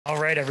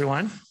All right,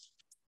 everyone.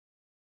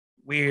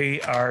 We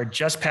are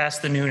just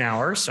past the noon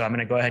hour, so I'm going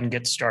to go ahead and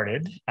get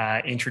started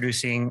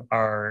introducing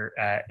our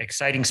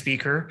exciting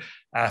speaker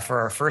for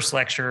our first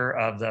lecture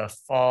of the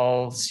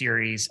fall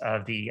series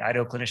of the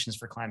Idaho Clinicians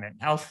for Climate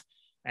and Health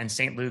and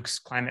St. Luke's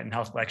Climate and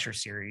Health Lecture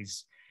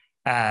Series.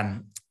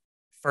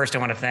 First, I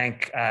want to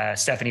thank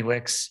Stephanie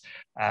Wicks,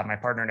 my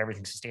partner in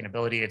everything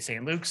sustainability at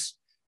St. Luke's,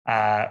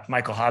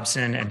 Michael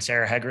Hobson and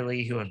Sarah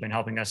Hegerly, who have been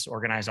helping us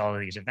organize all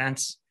of these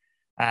events.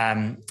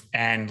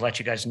 And let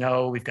you guys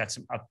know, we've got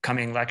some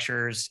upcoming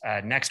lectures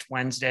next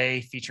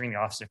Wednesday featuring the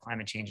Office of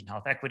Climate Change and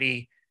Health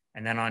Equity,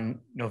 and then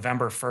on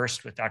November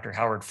 1st with Dr.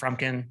 Howard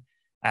Frumkin,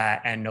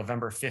 and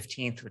November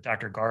 15th with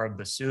Dr. Gaurav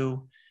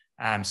Basu.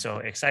 So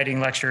exciting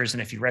lectures,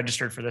 and if you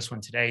registered for this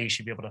one today, you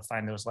should be able to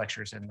find those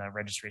lectures in the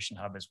registration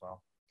hub as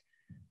well.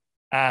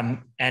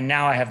 And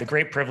now I have the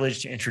great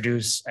privilege to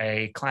introduce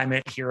a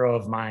climate hero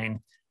of mine,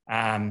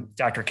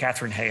 Dr.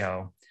 Katharine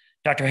Hayhoe.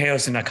 Dr. Hayhoe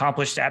is an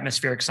accomplished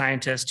atmospheric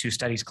scientist who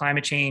studies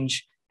climate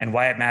change and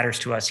why it matters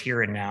to us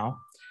here and now.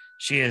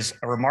 She is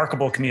a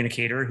remarkable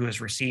communicator who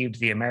has received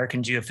the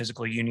American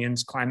Geophysical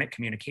Union's Climate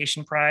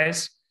Communication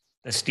Prize,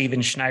 the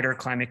Stephen Schneider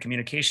Climate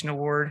Communication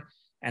Award,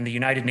 and the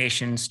United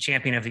Nations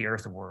Champion of the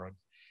Earth Award.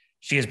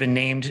 She has been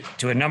named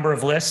to a number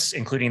of lists,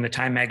 including the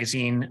Time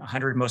Magazine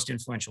 100 Most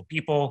Influential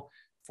People,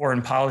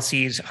 Foreign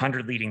Policy's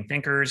 100 Leading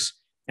Thinkers,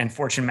 and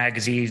Fortune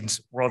Magazine's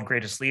World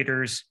Greatest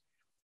Leaders.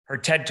 Her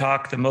TED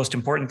Talk, The Most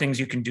Important Things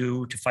You Can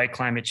Do to Fight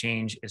Climate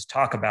Change is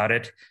Talk About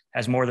It,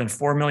 has more than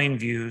 4 million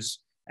views,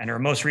 and her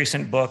most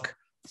recent book,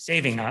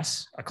 Saving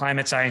Us, A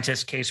Climate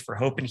Scientist's Case for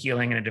Hope and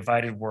Healing in a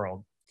Divided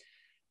World.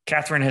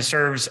 Katharine has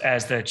served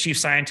as the Chief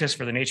Scientist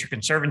for the Nature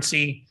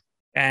Conservancy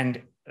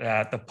and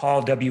the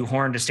Paul W.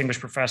 Horn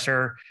Distinguished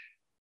Professor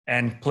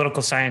and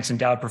Political Science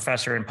Endowed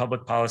Professor in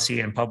Public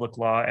Policy and Public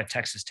Law at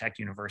Texas Tech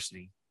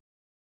University.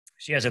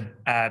 She has a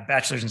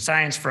bachelor's in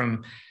science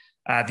from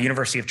the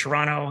University of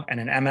Toronto and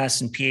an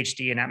MS and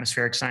PhD in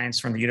atmospheric science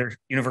from the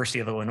University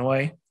of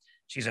Illinois.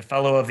 She's a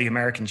fellow of the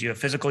American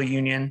Geophysical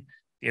Union,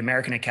 the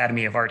American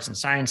Academy of Arts and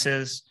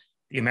Sciences,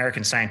 the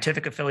American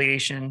Scientific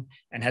Affiliation,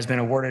 and has been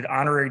awarded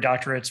honorary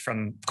doctorates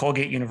from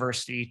Colgate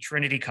University,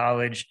 Trinity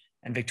College,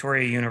 and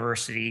Victoria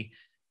University,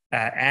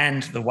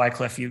 and the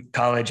Wycliffe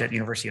College at the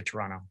University of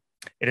Toronto.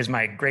 It is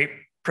my great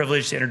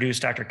privilege to introduce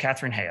Dr.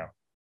 Katharine Hayhoe.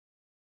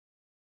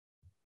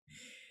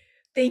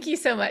 Thank you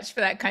so much for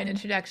that kind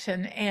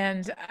introduction.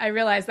 And I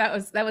realized that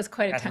was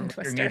quite a tongue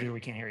twister. You're muted, we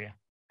can't hear you.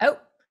 Oh,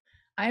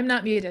 I am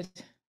not muted.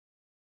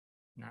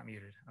 Not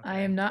muted. Okay.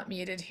 I am not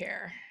muted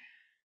here.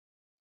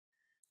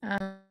 We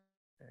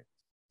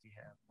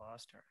have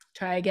lost her.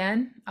 Try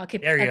again. I'll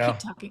keep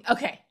talking.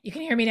 Okay, you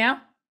can hear me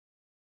now?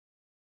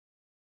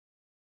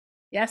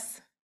 Yes?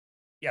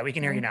 Yeah, we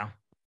can hear you now.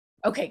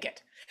 Okay, good.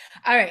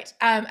 All right.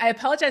 I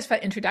apologize for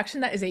that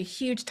introduction. That is a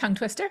huge tongue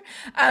twister,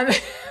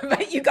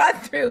 but you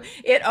got through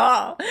it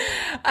all.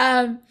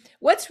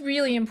 What's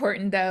really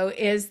important, though,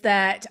 is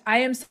that I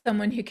am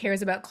someone who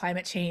cares about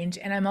climate change,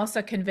 and I'm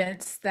also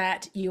convinced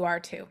that you are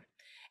too.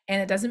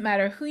 And it doesn't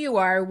matter who you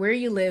are, where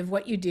you live,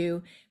 what you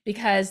do,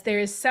 because there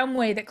is some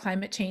way that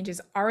climate change is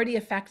already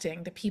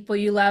affecting the people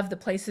you love, the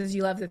places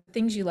you love, the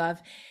things you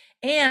love.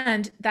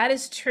 And that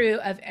is true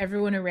of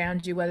everyone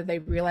around you, whether they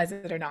realize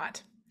it or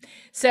not.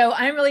 So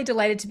I'm really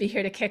delighted to be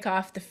here to kick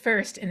off the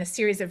first in a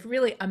series of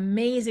really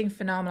amazing,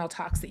 phenomenal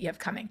talks that you have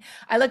coming.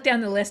 I looked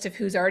down the list of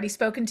who's already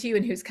spoken to you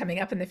and who's coming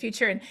up in the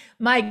future, and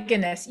my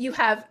goodness, you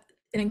have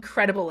an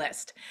incredible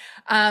list.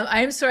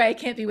 I'm sorry I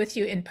can't be with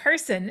you in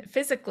person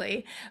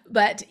physically,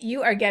 but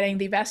you are getting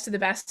the best of the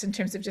best in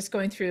terms of just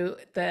going through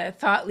the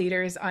thought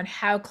leaders on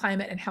how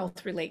climate and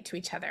health relate to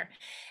each other.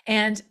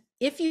 And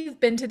if you've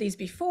been to these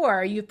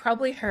before, you've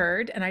probably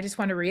heard, and I just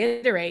want to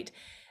reiterate,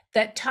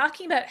 that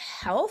talking about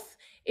health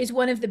is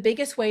one of the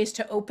biggest ways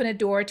to open a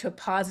door to a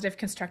positive,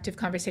 constructive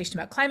conversation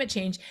about climate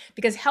change,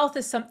 because health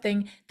is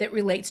something that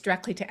relates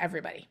directly to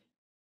everybody.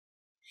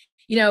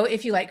 You know,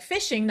 if you like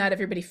fishing, not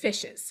everybody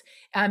fishes.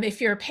 If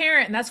you're a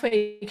parent, and that's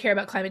why you care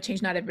about climate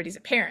change, not everybody's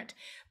a parent,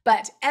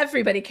 but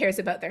everybody cares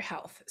about their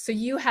health. So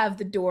you have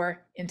the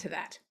door into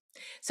that.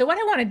 So what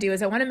I want to do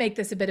is I want to make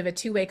this a bit of a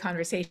two-way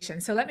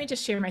conversation. So let me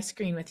just share my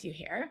screen with you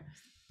here.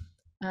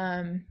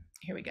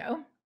 Here we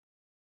go.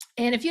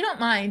 And if you don't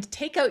mind,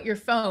 take out your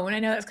phone. I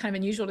know that's kind of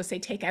unusual to say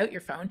take out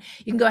your phone.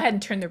 You can go ahead and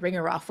turn the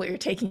ringer off while you're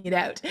taking it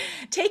out.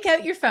 Take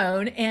out your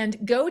phone and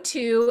go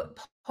to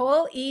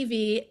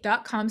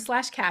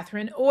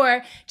polev.com/Katharine,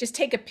 or just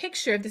take a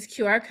picture of this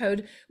QR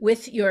code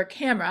with your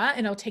camera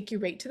and it'll take you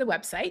right to the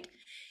website.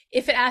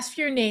 If it asks for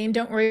your name,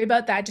 don't worry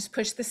about that. Just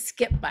push the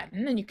skip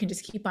button and you can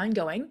just keep on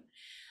going.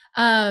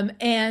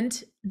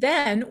 And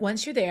then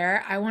once you're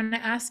there, I want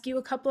to ask you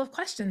a couple of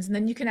questions, and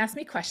then you can ask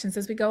me questions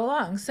as we go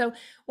along. So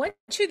once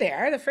you're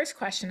there, the first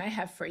question I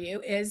have for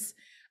you is,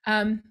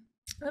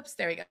 oops,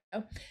 there we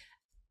go.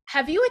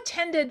 Have you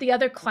attended the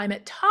other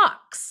climate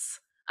talks?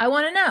 I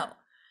want to know.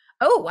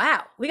 Oh,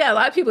 wow. We got a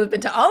lot of people who've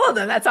been to all of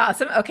them. That's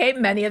awesome. Okay.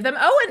 Many of them.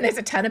 Oh, and there's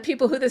a ton of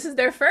people who this is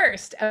their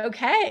first.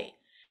 Okay.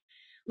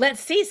 Let's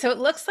see. So it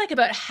looks like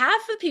about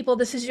half of people,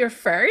 this is your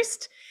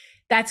first.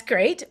 That's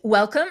great.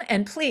 Welcome.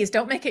 And please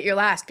don't make it your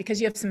last because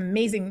you have some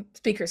amazing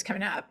speakers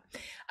coming up.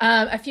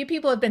 A few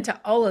people have been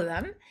to all of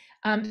them.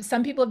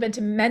 Some people have been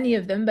to many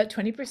of them, but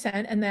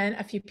 20%. And then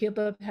a few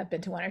people have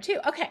been to one or two.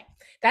 Okay,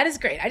 that is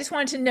great. I just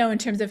wanted to know in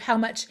terms of how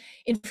much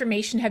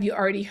information have you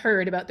already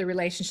heard about the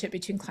relationship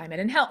between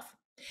climate and health.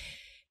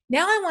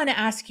 Now I want to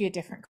ask you a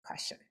different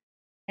question.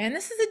 And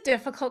this is a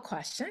difficult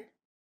question.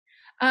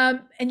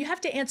 And you have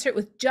to answer it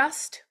with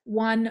just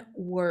one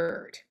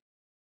word.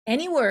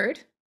 Any word,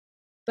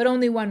 but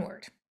only one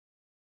word.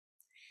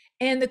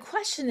 And the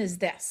question is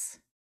this: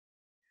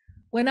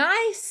 when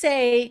I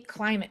say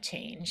climate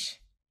change,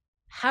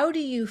 how do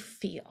you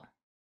feel?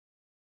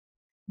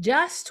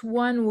 Just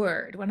one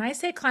word. When I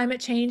say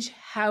climate change,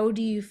 how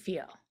do you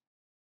feel?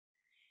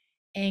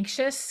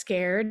 Anxious,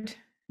 scared,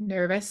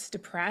 nervous,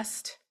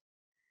 depressed,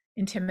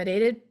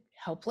 intimidated,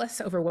 helpless,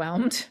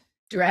 overwhelmed,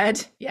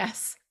 dread?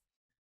 Yes.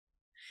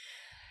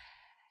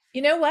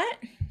 You know what?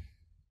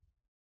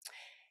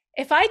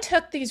 If I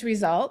took these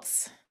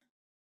results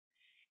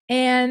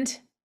and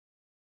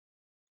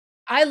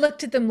I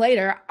looked at them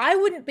later, I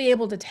wouldn't be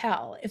able to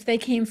tell if they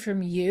came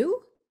from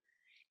you,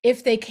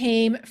 if they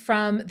came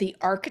from the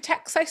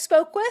architects I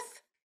spoke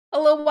with a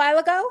little while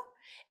ago,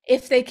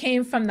 if they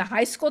came from the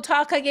high school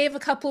talk I gave a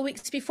couple of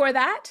weeks before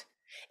that,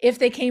 if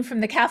they came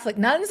from the Catholic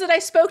nuns that I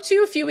spoke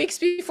to a few weeks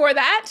before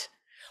that,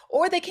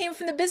 or they came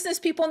from the business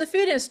people in the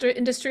food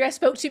industry I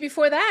spoke to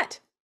before that.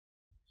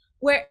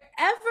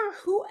 Wherever,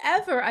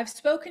 whoever I've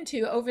spoken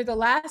to over the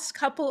last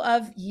couple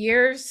of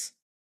years,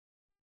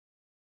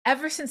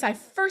 ever since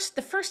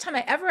the first time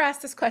I ever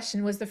asked this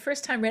question was the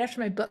first time right after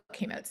my book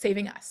came out,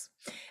 Saving Us.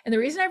 And the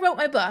reason I wrote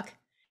my book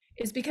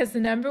is because the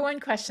number one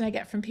question I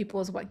get from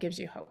people is, what gives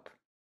you hope?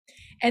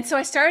 And so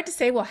I started to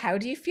say, well, how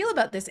do you feel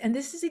about this? And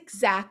this is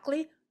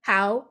exactly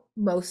how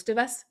most of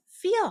us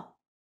feel.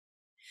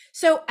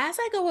 So as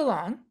I go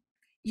along,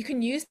 you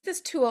can use this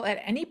tool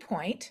at any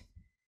point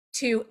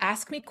to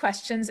ask me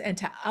questions and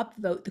to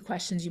upvote the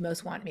questions you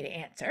most want me to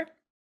answer.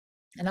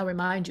 And I'll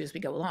remind you as we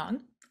go along.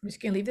 I'm just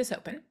going to leave this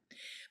open.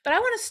 But I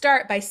want to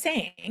start by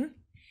saying,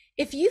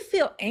 if you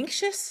feel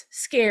anxious,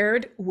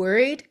 scared,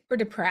 worried, or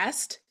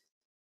depressed,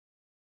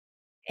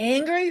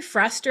 angry,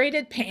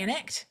 frustrated,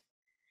 panicked,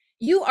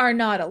 you are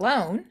not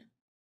alone.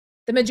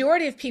 The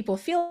majority of people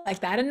feel like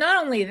that. And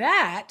not only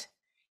that,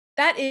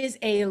 that is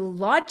a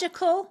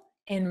logical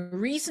and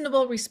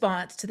reasonable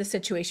response to the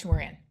situation we're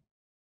in.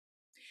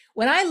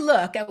 When I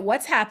look at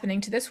what's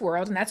happening to this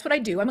world, and that's what I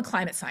do, I'm a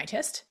climate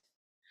scientist,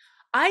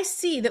 I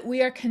see that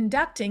we are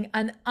conducting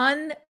an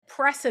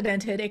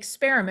unprecedented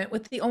experiment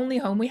with the only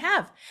home we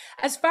have.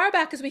 As far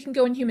back as we can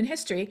go in human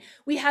history,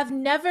 we have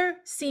never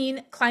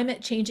seen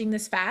climate changing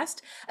this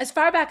fast. As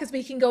far back as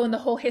we can go in the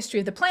whole history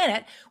of the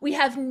planet, we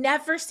have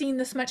never seen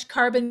this much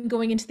carbon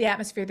going into the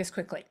atmosphere this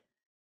quickly.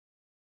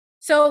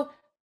 So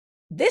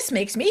this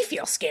makes me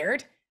feel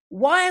scared.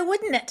 Why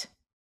wouldn't it?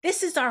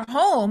 This is our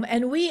home,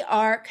 and we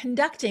are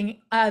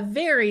conducting a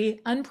very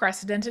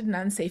unprecedented and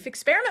unsafe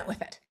experiment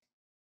with it.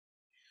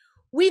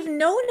 We've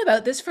known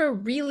about this for a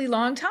really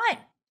long time.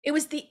 It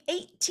was the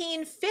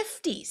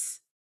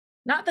 1850s,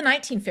 not the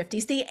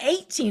 1950s, the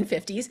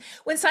 1850s,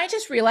 when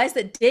scientists realized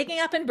that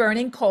digging up and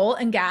burning coal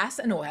and gas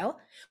and oil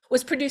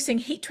was producing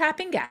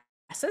heat-trapping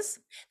gases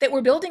that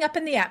were building up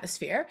in the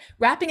atmosphere,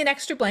 wrapping an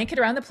extra blanket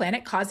around the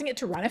planet, causing it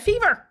to run a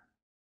fever.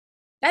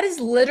 That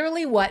is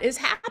literally what is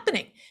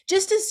happening.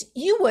 Just as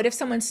you would if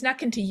someone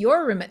snuck into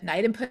your room at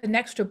night and put an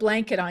extra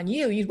blanket on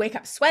you, you'd wake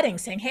up sweating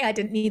saying, hey, I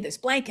didn't need this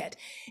blanket.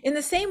 In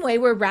the same way,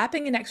 we're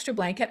wrapping an extra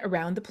blanket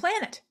around the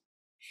planet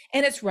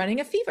and it's running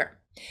a fever.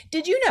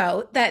 Did you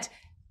know that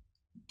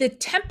the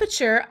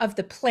temperature of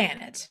the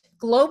planet,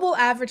 global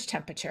average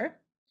temperature,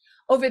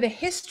 over the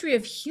history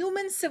of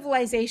human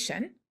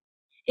civilization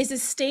is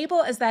as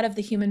stable as that of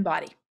the human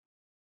body?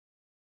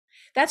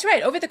 That's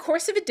right. Over the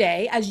course of a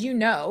day, as you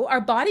know,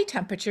 our body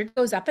temperature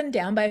goes up and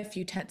down by a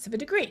few tenths of a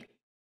degree.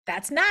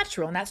 That's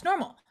natural and that's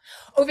normal.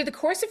 Over the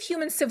course of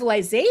human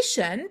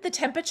civilization, the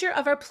temperature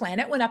of our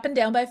planet went up and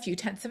down by a few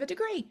tenths of a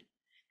degree.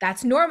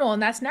 That's normal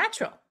and that's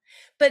natural.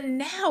 But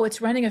now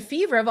it's running a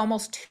fever of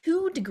almost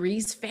 2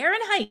 degrees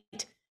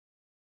Fahrenheit.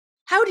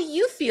 How do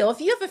you feel if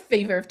you have a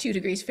fever of 2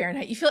 degrees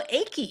Fahrenheit? You feel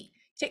achy.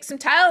 Take some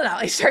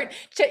Tylenol. You start,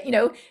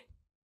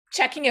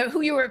 checking out who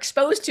you were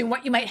exposed to and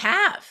what you might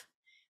have.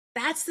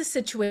 That's the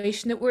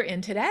situation that we're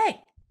in today.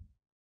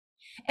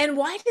 And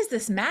why does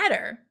this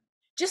matter?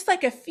 Just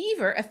like a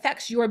fever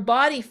affects your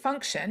body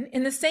function,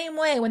 in the same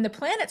way, when the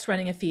planet's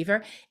running a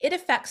fever, it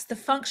affects the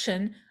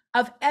function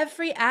of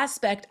every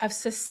aspect of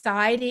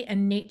society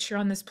and nature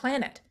on this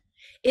planet.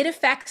 It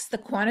affects the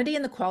quantity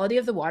and the quality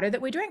of the water that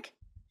we drink.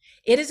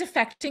 It is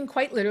affecting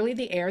quite literally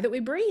the air that we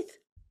breathe.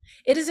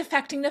 It is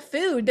affecting the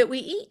food that we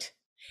eat.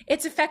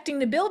 It's affecting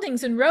the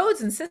buildings and roads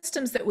and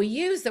systems that we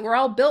use that were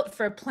all built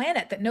for a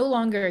planet that no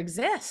longer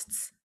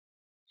exists.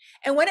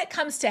 And when it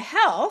comes to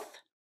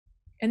health,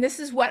 and this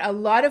is what a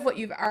lot of what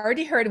you've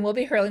already heard and will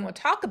be hearing we'll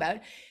talk about,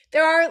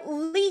 there are at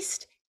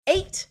least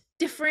 8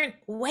 different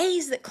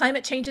ways that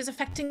climate change is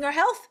affecting our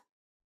health.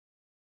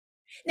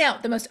 Now,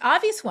 the most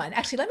obvious one,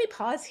 actually, let me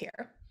pause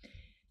here.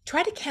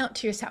 Try to count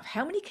to yourself.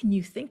 How many can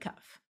you think of?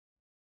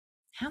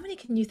 How many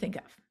can you think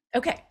of?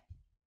 Okay.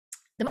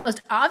 The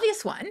most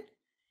obvious one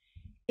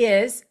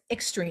is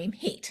extreme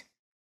heat.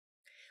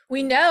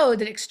 We know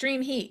that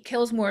extreme heat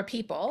kills more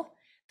people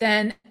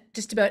than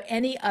just about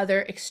any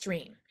other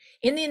extreme.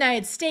 In the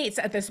United States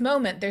at this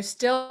moment, there's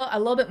still a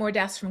little bit more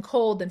deaths from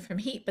cold than from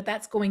heat, but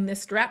that's going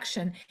this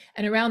direction.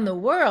 And around the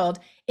world,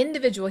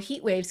 individual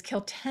heat waves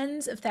kill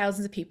tens of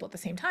thousands of people at the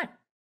same time.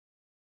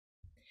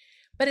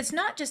 But it's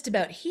not just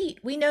about heat.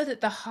 We know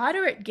that the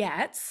hotter it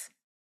gets,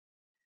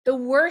 the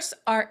worse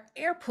our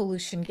air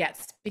pollution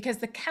gets, because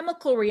the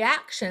chemical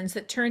reactions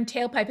that turn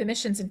tailpipe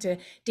emissions into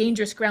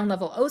dangerous ground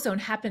level ozone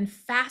happen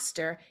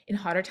faster in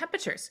hotter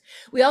temperatures.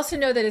 We also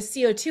know that as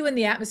CO2 in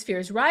the atmosphere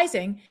is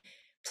rising,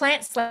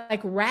 plants like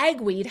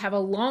ragweed have a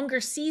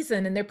longer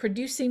season and they're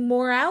producing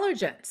more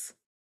allergens.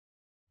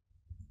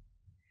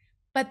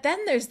 But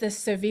then there's the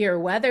severe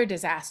weather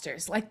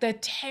disasters, like the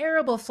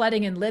terrible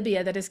flooding in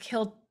Libya that has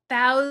killed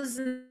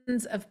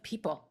thousands of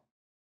people.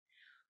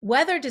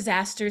 Weather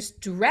disasters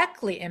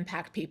directly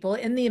impact people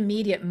in the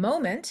immediate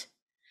moment,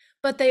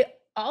 but they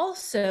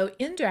also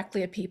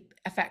indirectly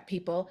affect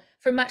people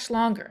for much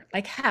longer.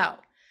 Like how?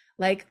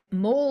 Like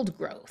mold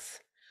growth,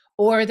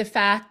 or the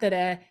fact that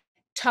a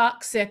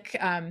toxic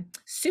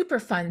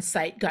Superfund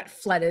site got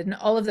flooded and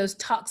all of those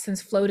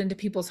toxins flowed into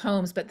people's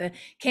homes, but the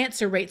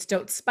cancer rates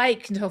don't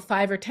spike until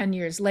 5 or 10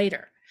 years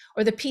later,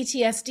 or the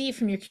PTSD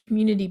from your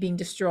community being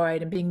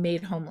destroyed and being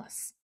made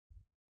homeless.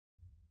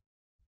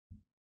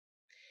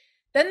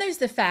 Then there's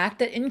the fact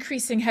that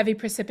increasing heavy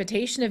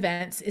precipitation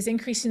events is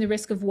increasing the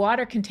risk of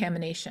water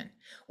contamination.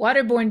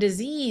 Waterborne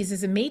disease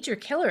is a major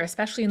killer,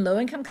 especially in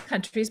low-income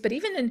countries, but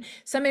even in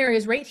some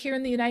areas right here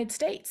in the United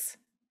States,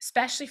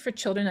 especially for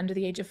children under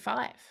the age of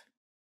 5.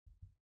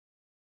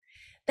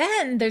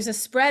 Then there's a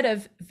spread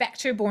of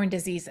vector-borne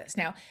diseases.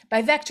 Now,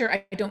 by vector,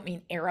 I don't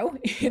mean arrow.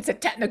 It's a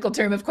technical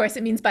term, of course.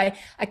 It means by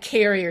a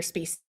carrier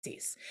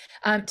species,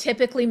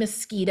 typically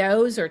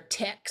mosquitoes or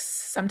ticks,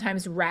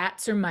 sometimes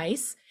rats or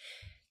mice.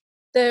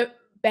 The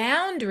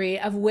boundary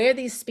of where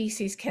these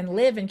species can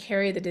live and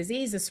carry the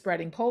disease is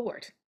spreading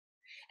poleward.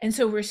 And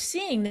so we're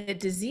seeing that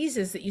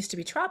diseases that used to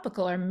be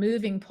tropical are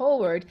moving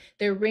poleward.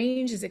 Their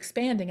range is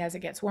expanding as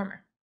it gets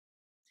warmer.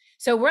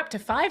 So we're up to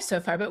 5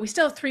 so far, but we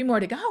still have 3 more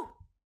to go.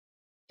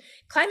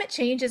 Climate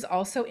change is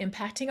also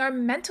impacting our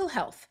mental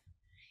health.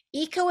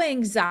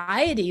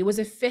 Eco-anxiety was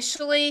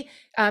officially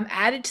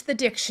added to the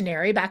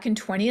dictionary back in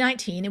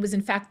 2019. It was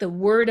in fact the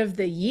word of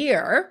the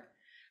year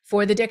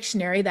for the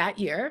dictionary that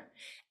year.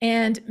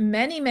 And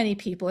many, many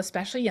people,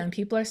 especially young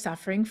people, are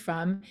suffering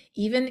from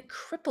even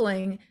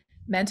crippling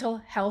mental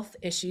health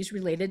issues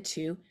related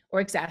to or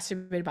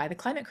exacerbated by the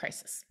climate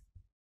crisis.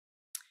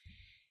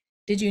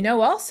 Did you know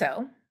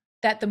also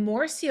that the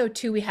more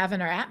CO2 we have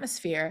in our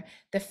atmosphere,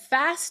 the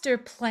faster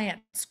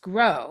plants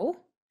grow?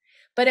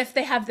 But if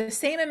they have the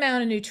same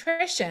amount of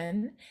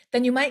nutrition,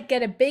 then you might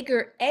get a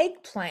bigger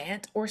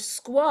eggplant or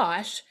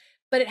squash,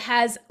 but it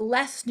has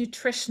less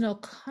nutritional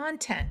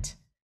content.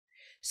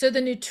 So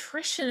the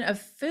nutrition of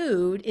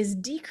food is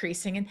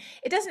decreasing, and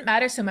it doesn't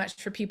matter so much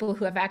for people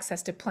who have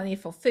access to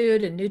plentiful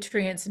food and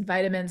nutrients and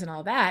vitamins and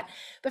all that.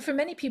 But for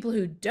many people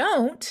who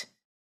don't,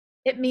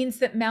 it means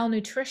that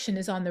malnutrition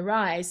is on the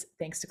rise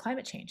thanks to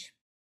climate change.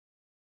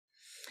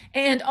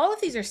 And all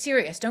of these are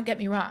serious, don't get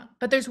me wrong,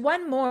 but there's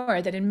one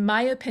more that in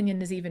my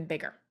opinion is even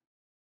bigger.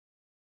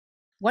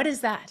 What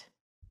is that?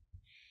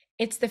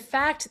 It's the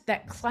fact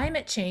that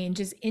climate change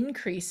is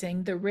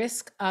increasing the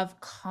risk of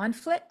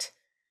conflict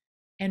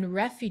and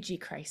refugee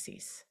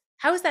crises.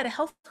 How is that a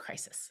health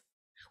crisis?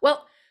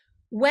 Well,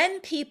 when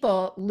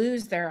people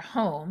lose their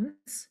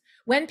homes,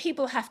 when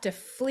people have to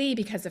flee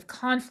because of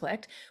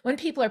conflict, when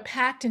people are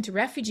packed into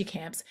refugee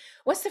camps,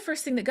 what's the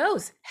first thing that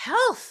goes?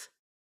 Health.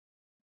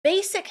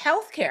 Basic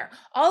health care.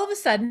 All of a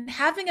sudden,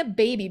 having a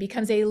baby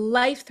becomes a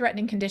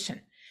life-threatening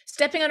condition.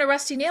 Stepping on a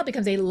rusty nail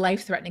becomes a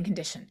life-threatening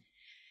condition.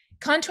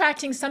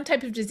 Contracting some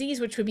type of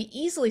disease, which would be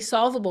easily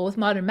solvable with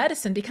modern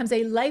medicine, becomes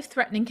a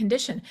life-threatening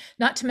condition,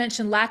 not to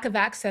mention lack of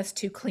access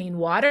to clean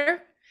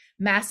water,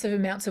 massive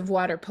amounts of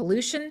water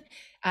pollution,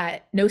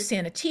 no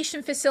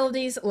sanitation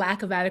facilities,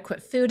 lack of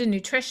adequate food and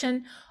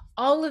nutrition.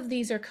 All of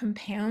these are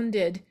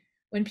compounded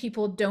when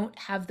people don't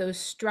have those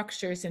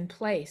structures in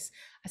place,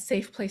 a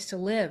safe place to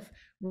live,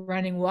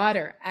 running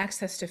water,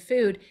 access to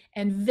food,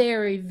 and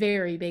very,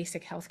 very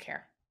basic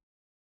healthcare.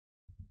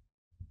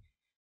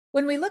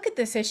 When we look at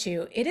this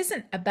issue, it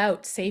isn't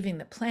about saving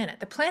the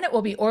planet. The planet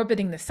will be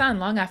orbiting the sun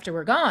long after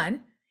we're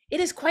gone. It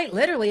is quite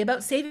literally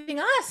about saving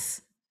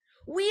us.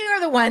 We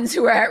are the ones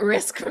who are at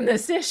risk from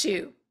this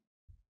issue.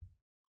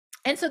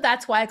 And so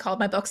that's why I called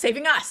my book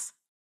Saving Us,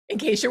 in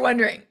case you're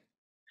wondering.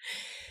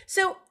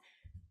 So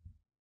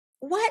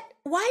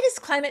why does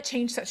climate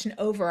change such an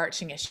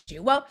overarching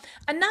issue? Well,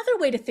 another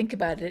way to think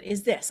about it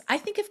is this. I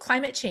think of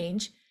climate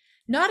change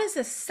not as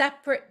a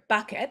separate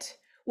bucket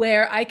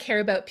where I care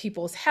about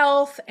people's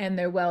health and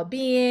their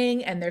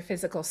well-being and their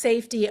physical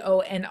safety.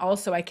 Oh, and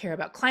also I care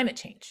about climate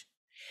change.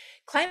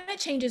 Climate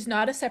change is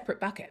not a separate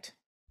bucket.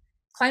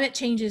 Climate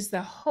change is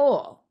the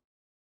whole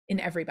in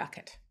every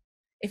bucket.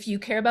 If you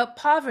care about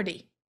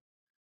poverty,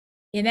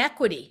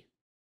 inequity,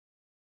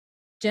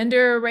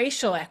 gender or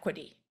racial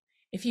equity,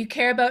 if you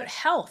care about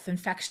health,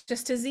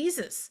 infectious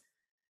diseases,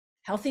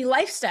 healthy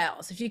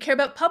lifestyles, if you care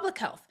about public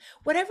health,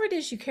 whatever it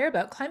is you care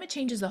about, climate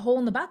change is a hole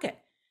in the bucket,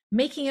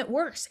 making it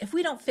worse. If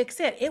we don't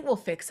fix it, it will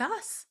fix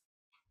us.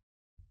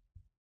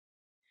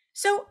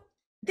 So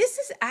this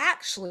is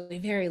actually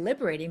very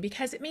liberating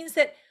because it means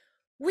that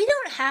we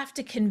don't have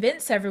to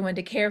convince everyone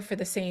to care for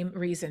the same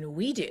reason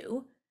we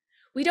do.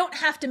 We don't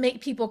have to make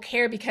people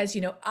care because,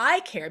 I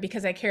care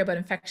because I care about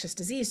infectious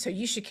disease, so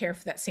you should care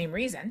for that same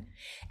reason.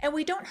 And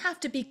we don't have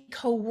to be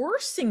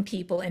coercing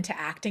people into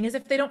acting as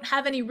if they don't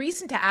have any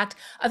reason to act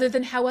other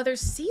than how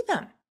others see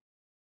them.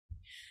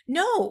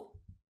 No,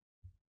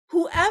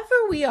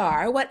 whoever we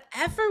are,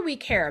 whatever we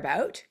care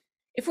about,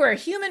 if we're a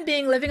human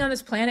being living on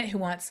this planet who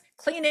wants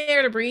clean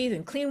air to breathe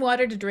and clean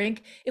water to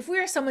drink, if we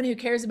are someone who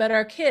cares about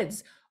our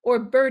kids or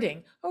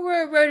birding, or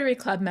we're a Rotary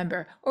Club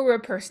member, or we're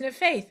a person of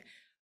faith,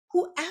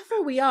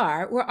 whoever we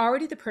are, we're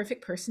already the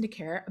perfect person to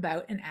care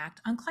about and act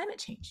on climate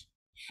change.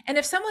 And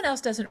if someone else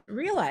doesn't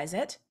realize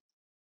it,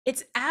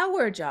 it's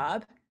our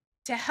job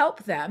to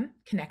help them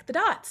connect the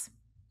dots.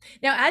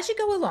 Now, as you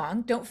go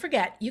along, don't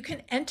forget, you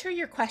can enter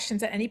your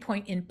questions at any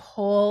point in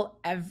Poll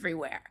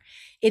Everywhere.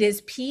 It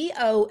is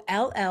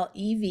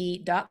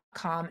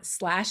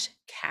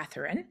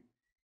pollev.com/Katharine.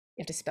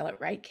 You have to spell it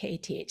right,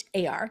 Katharine.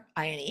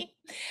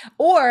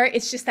 Or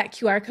it's just that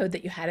QR code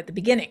that you had at the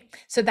beginning.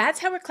 So that's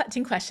how we're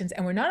collecting questions.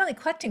 And we're not only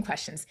collecting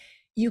questions,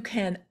 you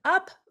can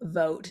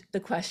upvote the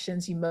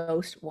questions you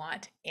most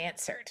want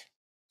answered.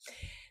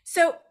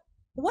 So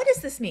what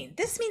does this mean?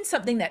 This means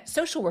something that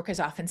social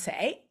workers often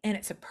say, and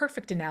it's a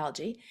perfect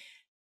analogy.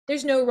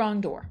 There's no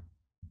wrong door.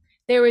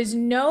 There is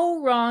no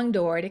wrong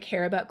door to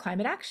care about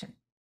climate action.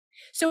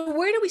 So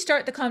where do we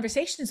start the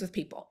conversations with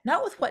people?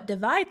 Not with what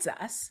divides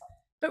us,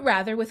 but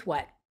rather with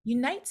what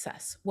unites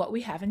us, what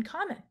we have in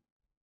common.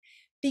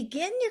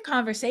 Begin your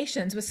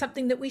conversations with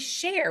something that we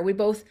share. We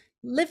both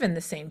live in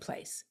the same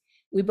place.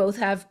 We both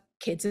have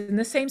kids in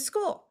the same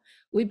school.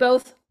 We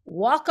both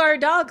walk our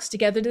dogs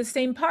together to the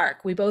same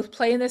park. We both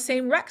play in the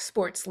same rec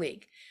sports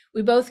league.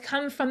 We both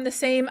come from the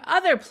same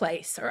other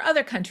place or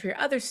other country or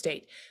other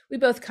state. We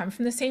both come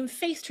from the same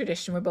faith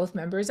tradition. We're both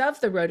members of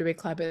the Rotary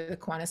Club or the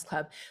Kiwanis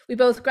Club. We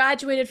both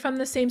graduated from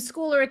the same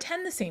school or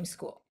attend the same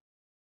school.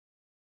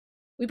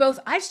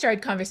 I've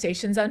started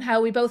conversations on how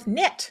we both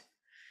knit.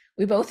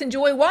 We both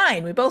enjoy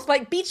wine. We both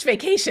like beach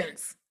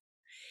vacations.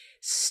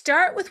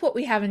 Start with what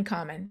we have in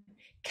common.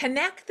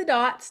 Connect the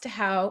dots to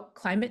how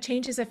climate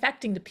change is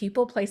affecting the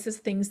people, places,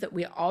 things that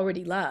we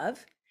already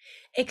love.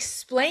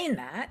 Explain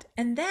that,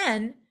 and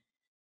then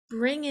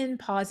bring in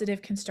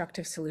positive,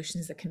 constructive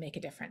solutions that can make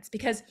a difference.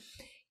 Because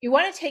you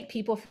want to take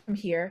people from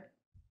here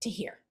to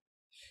here.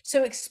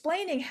 So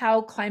explaining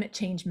how climate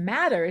change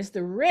matters,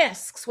 the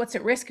risks, what's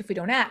at risk if we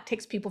don't act,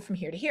 takes people from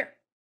here to here.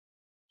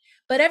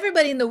 But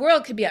everybody in the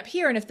world could be up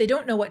here, and if they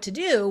don't know what to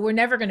do, we're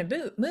never going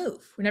to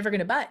move. We're never going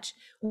to budge.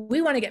 We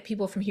want to get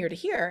people from here to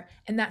here,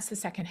 and that's the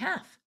second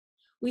half.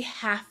 We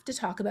have to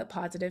talk about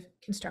positive,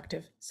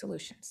 constructive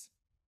solutions.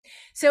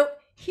 So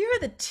here are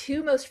the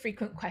two most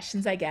frequent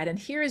questions I get, and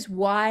here is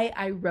why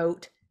I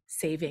wrote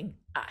Saving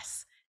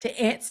Us, to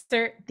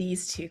answer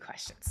these two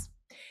questions.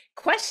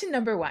 Question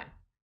number one.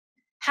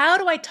 How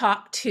do I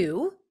talk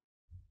to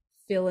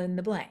fill in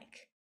the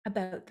blank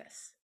about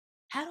this?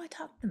 How do I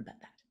talk to them about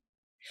that?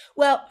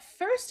 Well,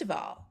 first of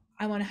all,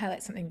 I want to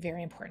highlight something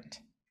very important.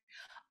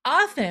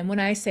 Often when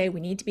I say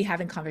we need to be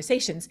having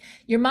conversations,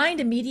 your mind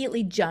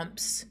immediately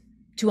jumps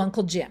to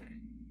Uncle Jim.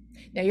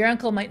 Now, your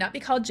uncle might not be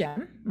called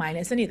Jim, mine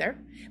isn't either,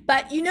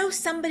 but you know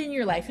somebody in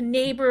your life, a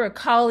neighbor, a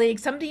colleague,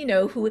 somebody you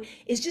know who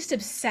is just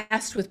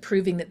obsessed with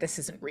proving that this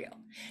isn't real.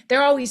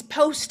 They're always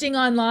posting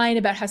online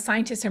about how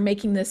scientists are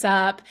making this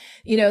up.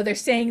 They're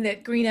saying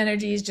that green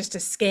energy is just a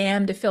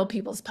scam to fill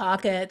people's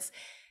pockets.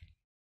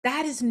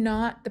 That is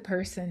not the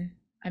person,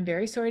 I'm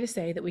very sorry to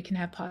say, that we can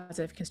have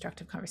positive,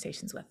 constructive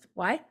conversations with.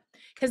 Why?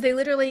 Because they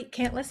literally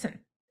can't listen.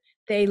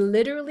 They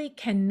literally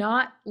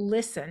cannot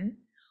listen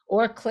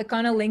or click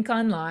on a link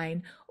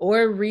online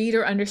or read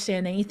or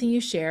understand anything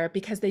you share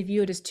because they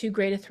view it as too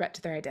great a threat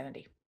to their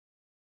identity.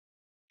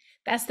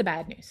 That's the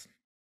bad news.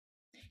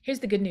 Here's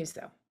the good news,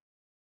 though.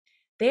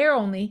 They are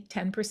only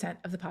 10%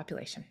 of the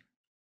population.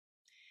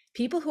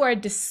 People who are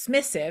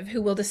dismissive,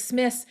 who will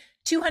dismiss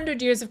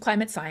 200 years of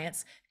climate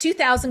science,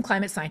 2,000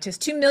 climate scientists,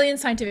 2 million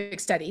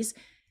scientific studies,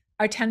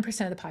 are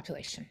 10% of the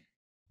population.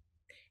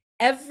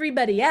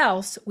 Everybody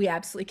else, we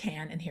absolutely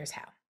can, and here's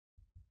how.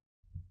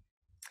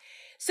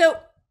 So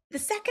the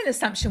second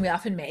assumption we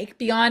often make,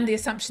 beyond the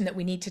assumption that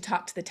we need to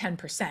talk to the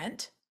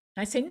 10%,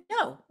 I say,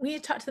 no, we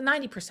need to talk to the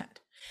 90%.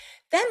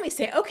 Then we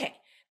say, okay,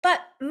 but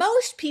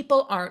most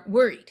people aren't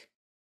worried.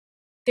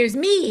 There's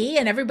me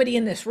and everybody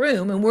in this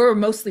room, and we're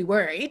mostly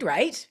worried,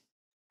 right?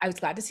 I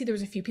was glad to see there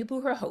was a few people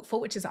who are hopeful,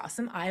 which is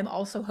awesome. I am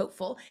also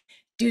hopeful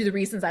due to the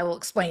reasons I will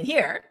explain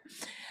here.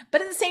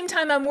 But at the same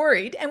time, I'm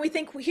worried. And we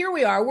think, well, here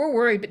we are, we're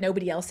worried, but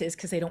nobody else is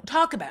because they don't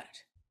talk about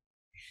it.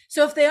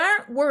 So if they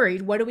aren't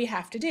worried, what do we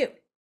have to do?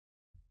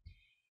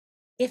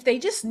 If they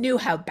just knew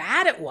how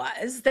bad it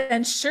was,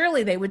 then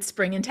surely they would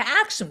spring into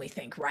action, we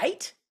think,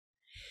 right?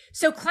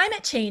 So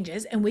climate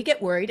changes and we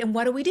get worried, and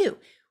what do?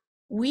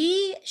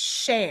 We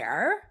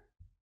share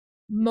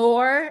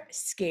more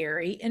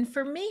scary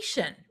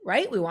information,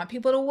 right? We want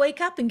people to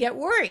wake up and get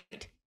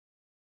worried.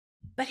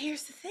 But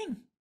here's the thing.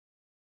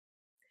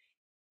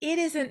 It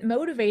isn't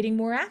motivating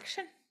more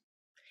action.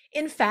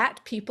 In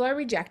fact, people are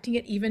rejecting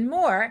it even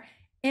more,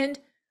 and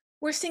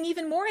we're seeing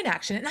even more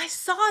inaction. And I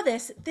saw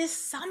this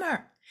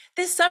summer.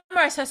 This summer,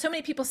 I saw so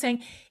many people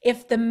saying,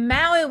 if the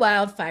Maui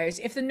wildfires,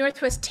 if the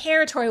Northwest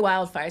Territory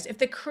wildfires, if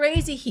the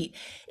crazy heat,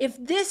 if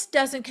this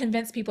doesn't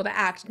convince people to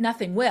act,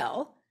 nothing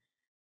will.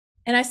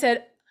 And I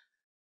said,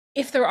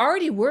 if they're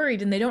already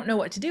worried and they don't know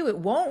what to do, it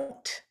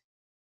won't.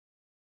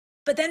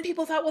 But then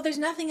people thought, well, there's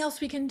nothing else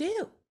we can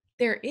do.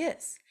 There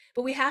is.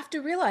 But we have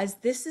to realize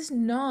this is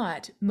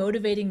not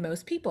motivating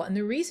most people. And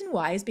the reason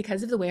why is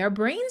because of the way our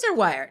brains are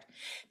wired.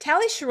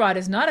 Tali Sherrod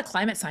is not a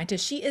climate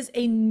scientist. She is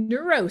a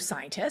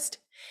neuroscientist.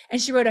 And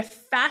she wrote a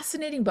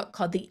fascinating book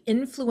called The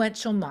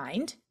Influential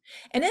Mind.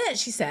 And in it,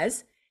 she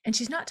says, and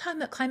she's not talking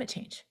about climate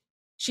change.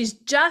 She's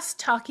just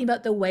talking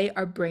about the way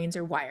our brains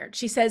are wired.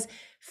 She says,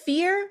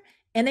 fear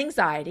and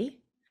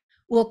anxiety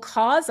will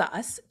cause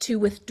us to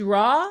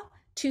withdraw,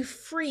 to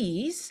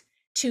freeze,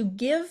 to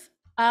give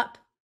up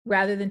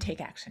rather than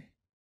take action.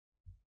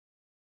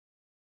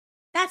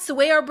 That's the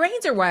way our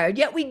brains are wired,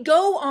 yet we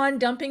go on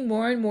dumping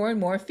more and more and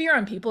more fear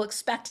on people,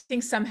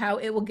 expecting somehow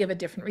it will give a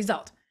different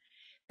result.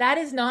 That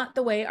is not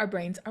the way our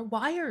brains are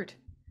wired.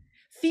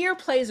 Fear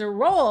plays a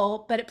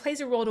role, but it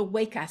plays a role to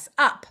wake us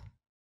up.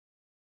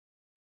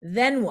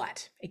 Then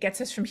what? It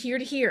gets us from here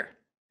to here.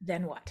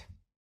 Then what?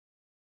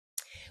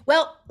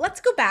 Well,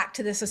 let's go back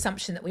to this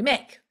assumption that we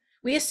make.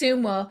 We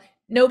assume, well,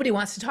 nobody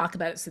wants to talk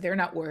about it, so they're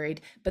not worried,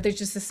 but there's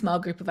just a small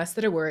group of us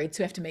that are worried,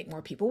 so we have to make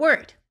more people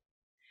worried.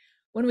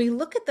 When we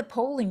look at the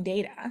polling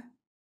data,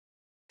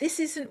 this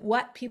isn't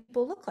what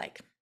people look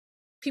like.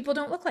 People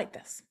don't look like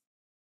this.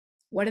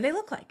 What do they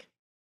look like?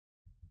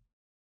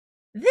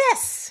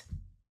 This.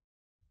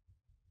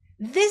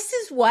 This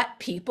is what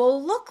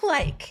people look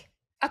like,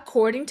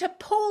 according to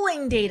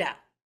polling data.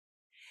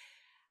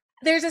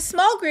 There's a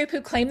small group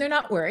who claim they're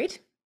not worried.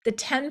 The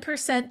 10%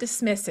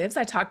 dismissives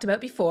I talked about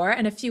before,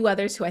 and a few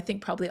others who I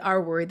think probably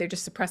are worried. They're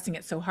just suppressing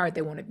it so hard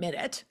they won't admit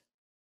it.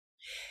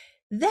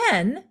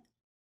 Then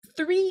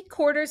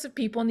 3/4 of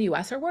people in the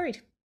US are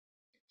worried.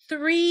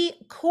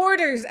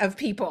 3/4 of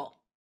people.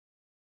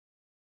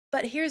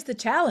 But here's the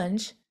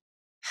challenge.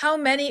 How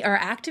many are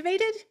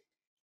activated?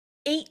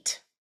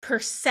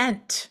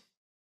 8%.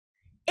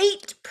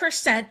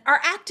 8% are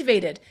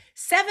activated.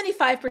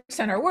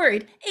 75% are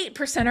worried.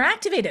 8% are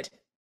activated.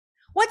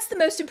 What's the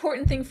most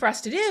important thing for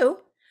us to do?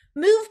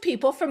 Move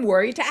people from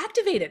worried to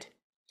activated.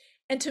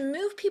 And to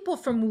move people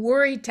from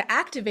worried to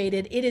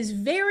activated, it is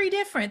very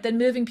different than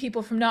moving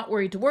people from not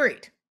worried to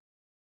worried.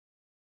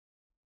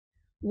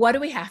 What do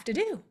we have to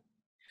do?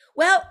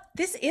 Well,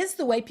 this is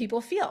the way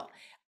people feel.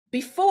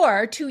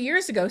 Before, 2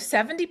 years ago,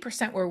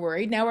 70% were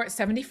worried. Now we're at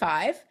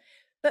 75%,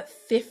 but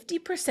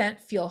 50%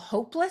 feel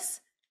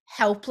hopeless,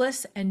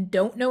 helpless, and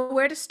don't know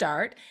where to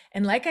start.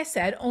 And like I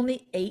said,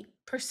 only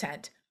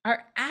 8%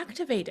 are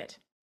activated.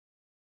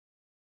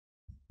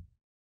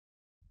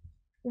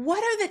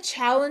 What are the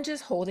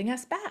challenges holding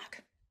us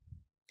back?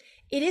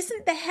 It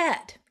isn't the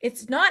head.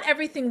 It's not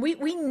everything.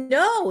 We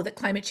know that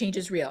climate change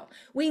is real.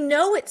 We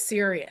know it's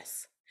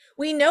serious.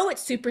 We know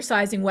it's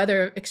supersizing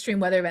extreme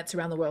weather events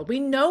around the world. We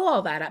know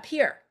all that up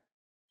here.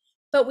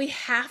 But we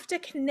have to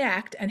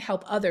connect and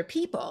help other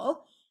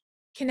people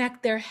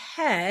connect their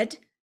head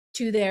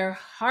to their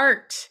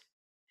heart.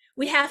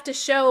 We have to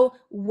show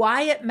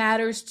why it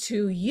matters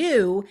to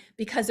you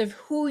because of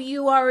who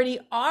you already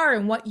are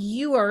and what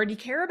you already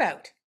care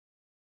about.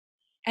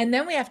 And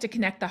then we have to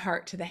connect the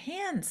heart to the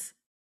hands.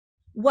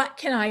 What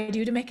can I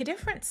do to make a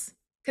difference?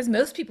 Because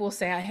most people will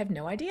say, I have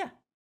no idea.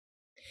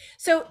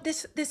 So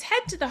this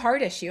head to the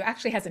heart issue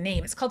actually has a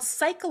name. It's called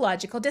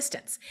psychological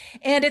distance.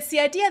 And it's the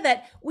idea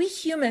that we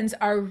humans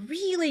are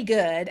really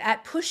good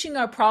at pushing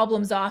our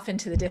problems off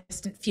into the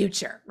distant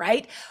future,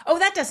 right? Oh,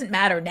 that doesn't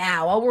matter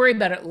now. I'll worry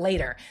about it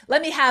later.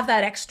 Let me have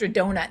that extra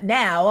donut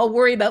now. I'll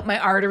worry about my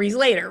arteries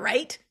later,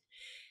 right?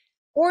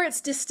 Or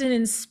it's distant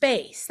in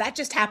space. That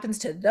just happens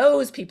to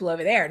those people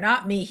over there,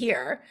 not me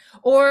here.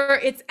 Or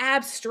it's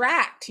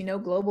abstract,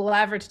 global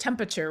average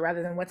temperature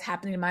rather than what's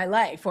happening in my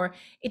life. Or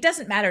it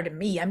doesn't matter to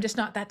me. I'm just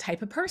not that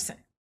type of person.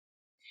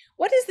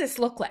 What does this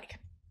look like?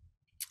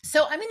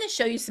 So I'm going to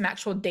show you some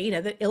actual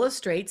data that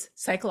illustrates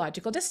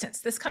psychological distance.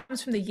 This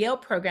comes from the Yale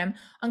program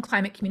on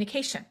climate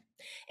communication.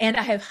 And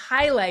I have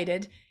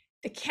highlighted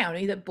the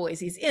county that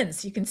Boise's in,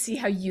 so you can see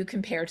how you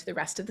compare to the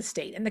rest of the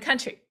state and the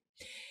country.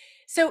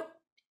 So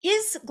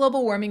is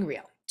global warming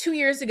real? 2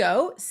 years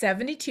ago,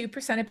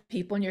 72% of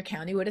people in your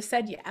county would have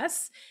said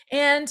yes.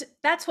 And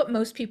that's what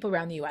most people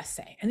around the US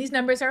say. And these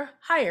numbers are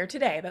higher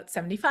today, about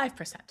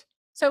 75%.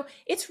 So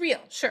it's real,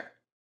 sure.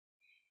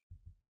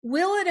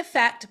 Will it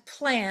affect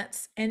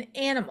plants and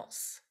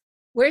animals?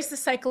 Where's the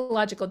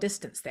psychological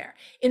distance there?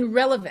 In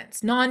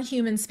relevance,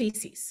 non-human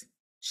species.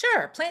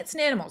 Sure, plants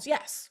and animals,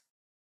 yes.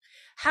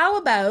 How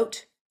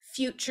about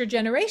future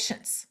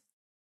generations?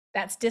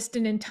 That's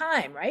distant in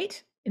time,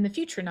 right? In the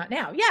future, not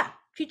now. Yeah,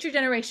 future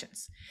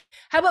generations.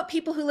 How about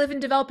people who live in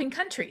developing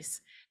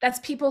countries? That's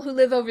people who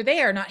live over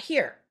there, not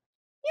here.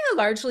 Yeah,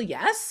 largely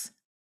yes.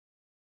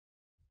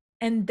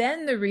 And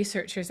then the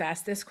researchers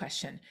asked this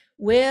question: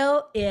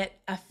 will it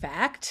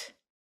affect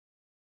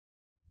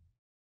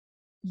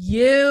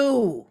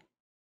you?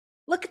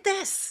 Look at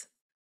this.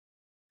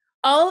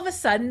 All of a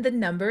sudden, the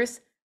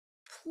numbers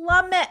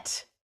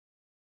plummet.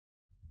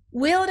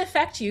 Will it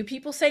affect you?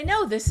 People say,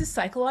 no, this is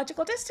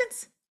psychological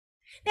distance.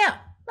 Now,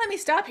 let me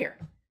stop here.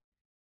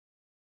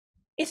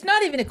 It's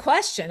not even a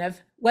question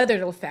of whether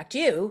it'll affect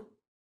you.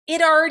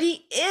 It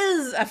already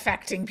is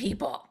affecting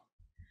people.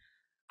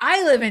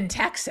 I live in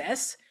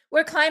Texas,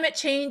 where climate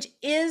change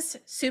is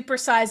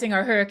supersizing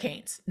our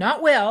hurricanes.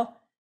 Not will,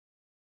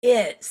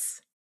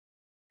 is.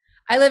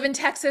 I live in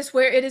Texas,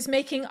 where it is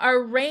making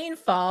our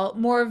rainfall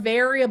more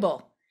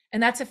variable,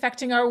 and that's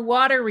affecting our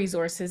water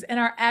resources and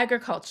our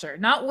agriculture.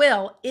 Not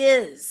will,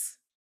 is.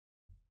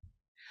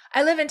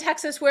 I live in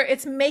Texas, where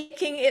it's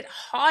making it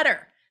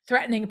hotter,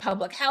 threatening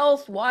public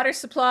health, water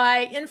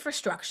supply,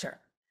 infrastructure.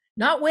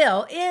 Not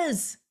will,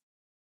 is.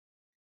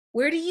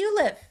 Where do you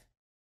live?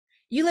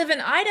 You live in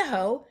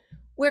Idaho,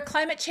 where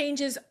climate change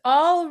is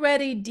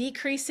already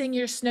decreasing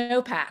your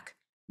snowpack.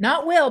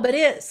 Not will, but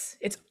is.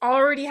 It's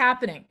already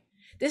happening.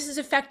 This is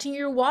affecting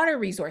your water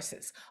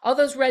resources. All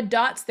those red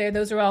dots there,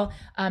 those are all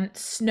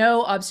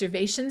snow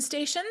observation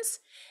stations.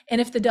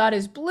 And if the dot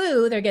is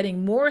blue, they're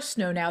getting more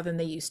snow now than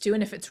they used to.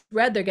 And if it's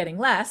red, they're getting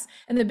less.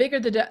 And the bigger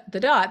the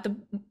dot, the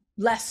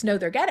less snow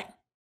they're getting.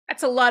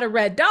 That's a lot of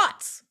red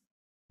dots.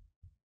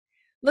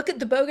 Look at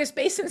the Bogus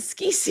Basin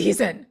ski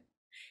season.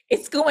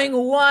 It's going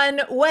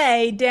one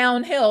way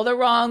downhill, the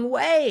wrong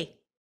way.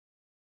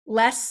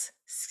 Less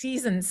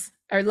seasons,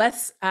 or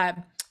less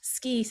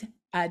ski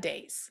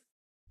days.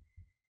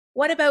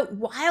 What about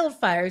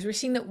wildfires? We're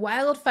seeing that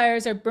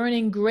wildfires are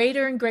burning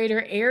greater and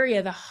greater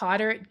area the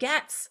hotter it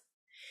gets.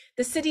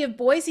 The city of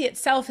Boise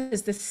itself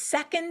is the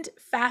second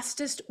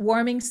fastest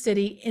warming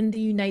city in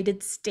the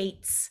United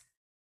States.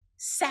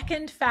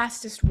 Second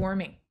fastest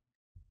warming.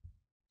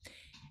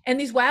 And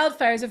these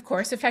wildfires, of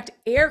course, affect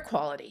air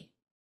quality,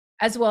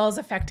 as well as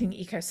affecting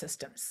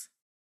ecosystems.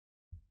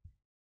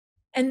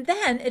 And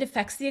then it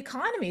affects the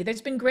economy.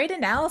 There's been great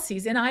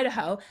analyses in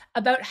Idaho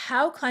about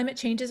how climate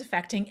change is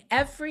affecting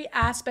every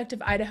aspect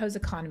of Idaho's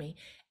economy: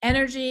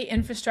 energy,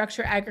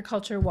 infrastructure,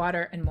 agriculture,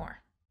 water, and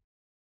more.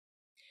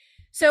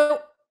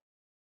 So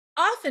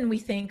often we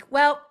think,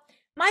 well,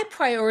 my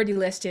priority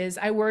list is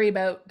I worry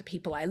about the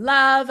people I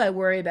love, I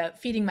worry about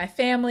feeding my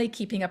family,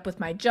 keeping up with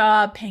my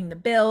job, paying the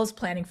bills,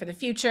 planning for the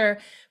future,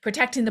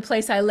 protecting the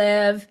place I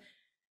live.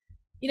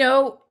 You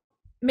know,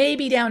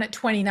 maybe down at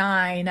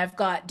 29, I've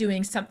got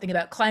doing something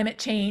about climate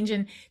change.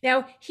 And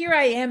now here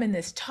I am in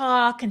this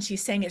talk, and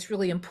she's saying it's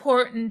really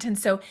important. And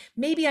so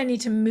maybe I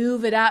need to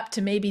move it up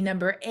to maybe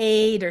number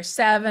 8 or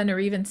 7 or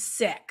even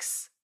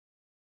 6.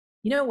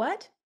 You know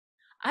what?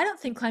 I don't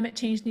think climate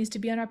change needs to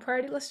be on our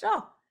priority list at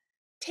all.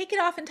 Take it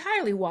off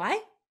entirely.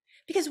 Why?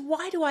 Because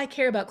why do I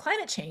care about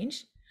climate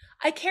change?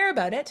 I care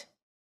about it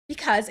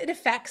because it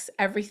affects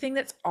everything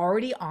that's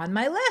already on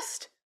my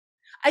list.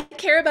 I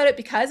care about it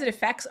because it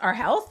affects our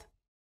health,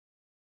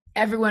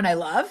 everyone I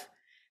love,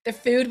 the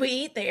food we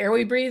eat, the air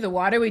we breathe, the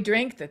water we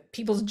drink, the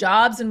people's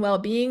jobs and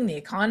well-being, the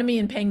economy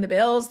and paying the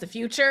bills, the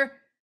future.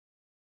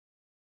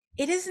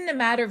 It isn't a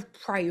matter of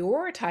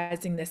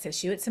prioritizing this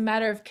issue. It's a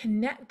matter of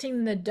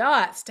connecting the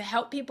dots to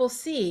help people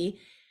see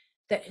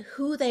that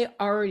who they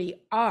already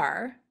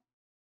are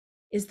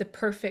is the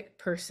perfect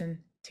person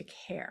to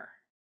care.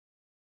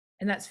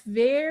 And that's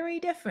very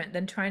different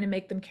than trying to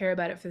make them care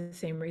about it for the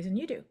same reason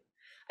you do.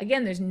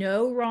 Again, there's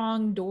no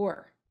wrong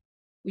door.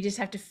 We just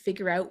have to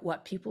figure out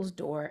what people's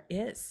door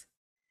is.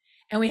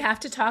 And we have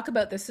to talk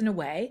about this in a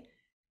way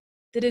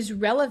that is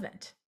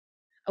relevant,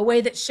 a way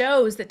that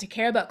shows that to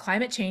care about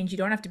climate change, you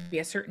don't have to be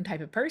a certain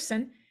type of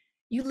person.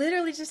 You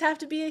literally just have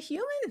to be a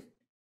human.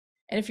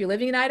 And if you're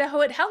living in Idaho,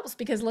 it helps,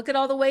 because look at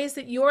all the ways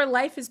that your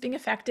life is being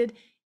affected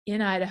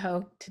in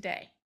Idaho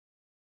today.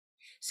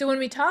 So when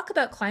we talk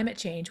about climate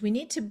change, we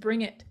need to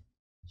bring it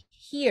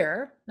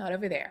here, not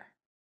over there.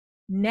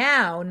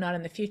 Now, not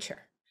in the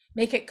future.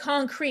 Make it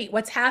concrete,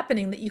 what's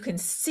happening that you can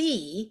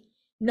see,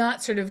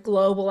 not sort of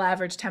global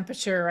average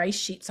temperature or ice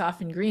sheets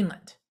off in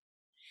Greenland.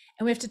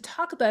 And we have to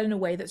talk about it in a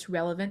way that's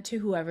relevant to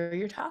whoever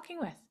you're talking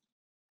with,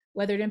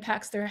 whether it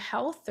impacts their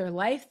health, their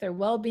life, their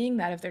well-being,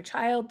 that of their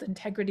child, the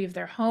integrity of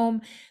their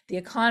home, the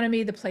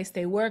economy, the place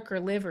they work or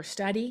live or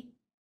study.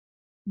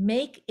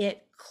 Make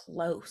it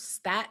close.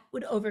 That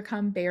would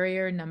overcome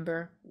barrier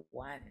number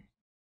 1.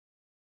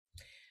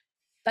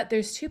 But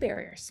there's 2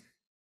 barriers.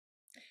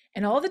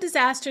 And all the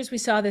disasters we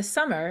saw this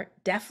summer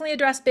definitely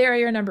addressed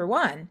barrier number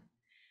 1,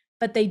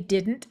 but they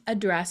didn't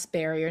address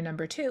barrier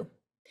number 2.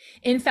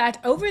 In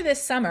fact, over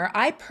this summer,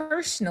 I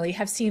personally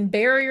have seen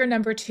barrier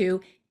number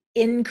 2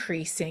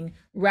 increasing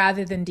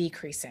rather than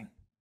decreasing.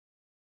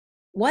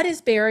 What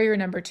is barrier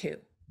number two?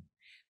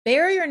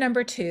 Barrier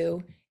number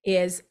two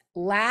is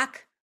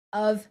lack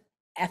of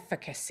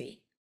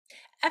efficacy.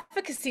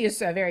 Efficacy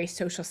is a very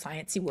social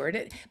sciencey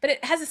word, but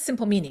it has a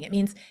simple meaning. It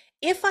means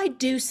if I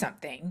do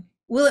something,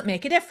 will it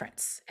make a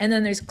difference? And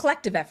then there's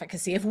collective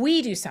efficacy. If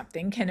we do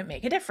something, can it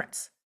make a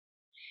difference?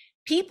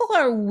 People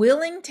are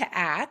willing to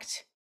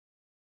act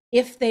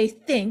if they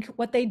think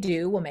what they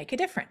do will make a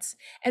difference.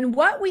 And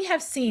what we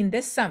have seen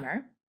this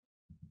summer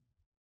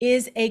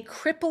is a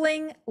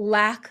crippling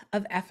lack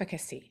of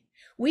efficacy.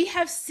 We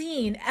have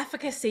seen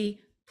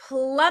efficacy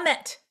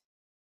plummet.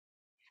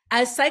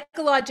 As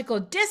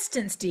psychological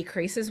distance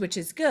decreases, which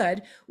is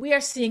good, we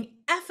are seeing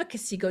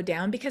efficacy go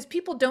down because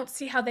people don't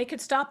see how they could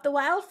stop the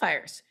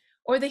wildfires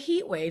or the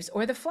heat waves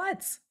or the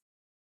floods.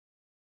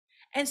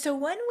 And so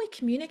when we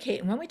communicate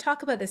and when we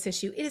talk about this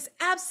issue, it is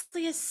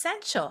absolutely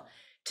essential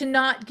to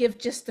not give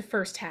just the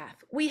first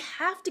half. We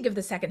have to give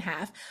the second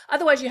half.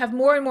 Otherwise, you have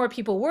more and more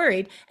people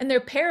worried and they're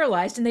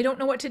paralyzed and they don't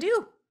know what to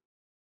do.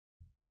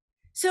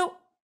 So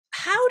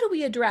how do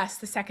we address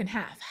the second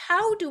half?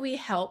 How do we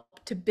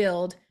help to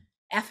build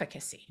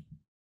efficacy?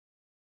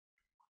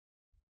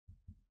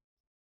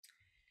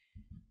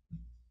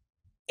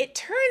 It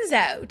turns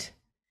out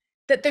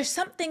that there's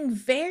something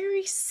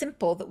very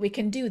simple that we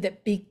can do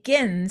that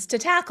begins to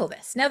tackle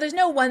this. Now, there's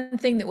no one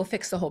thing that will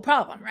fix the whole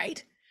problem,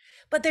 right?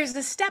 But there's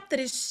a step that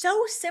is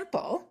so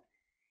simple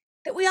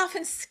that we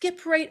often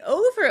skip right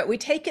over it. We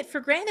take it for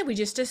granted. We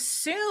just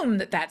assume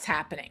that that's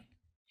happening.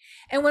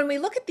 And when we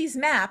look at these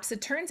maps,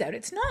 it turns out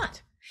it's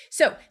not.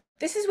 So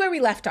this is where we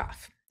left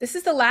off. This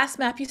is the last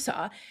map you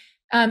saw.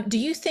 Do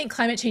you think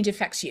climate change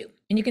affects you?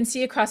 And you can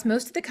see across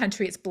most of the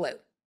country, it's blue,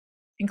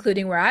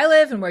 including where I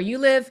live and where you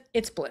live,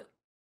 it's blue.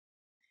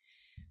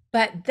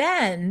 But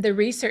then the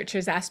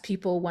researchers asked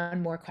people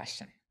one more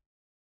question.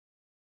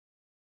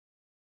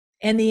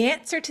 And the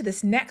answer to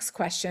this next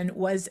question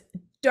was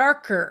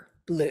darker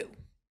blue.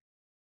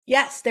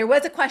 Yes, there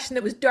was a question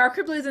that was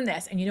darker blue than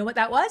this. And you know what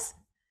that was?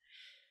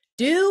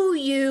 Do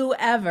you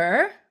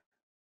ever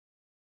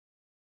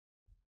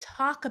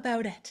talk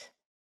about it?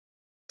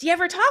 Do you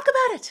ever talk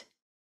about it?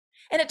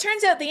 And it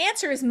turns out the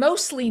answer is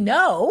mostly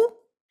no.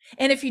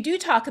 And if you do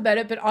talk about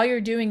it, but all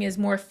you're doing is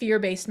more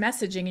fear-based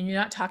messaging and you're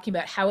not talking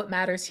about how it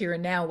matters here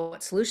and now,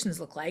 what solutions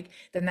look like,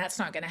 then that's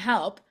not going to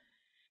help.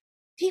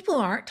 People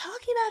aren't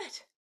talking about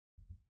it.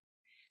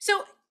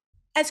 So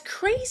as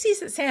crazy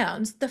as it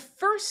sounds, the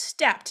first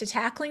step to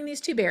tackling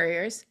these two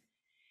barriers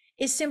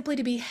is simply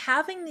to be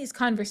having these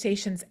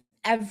conversations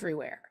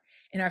everywhere,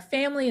 in our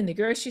family, in the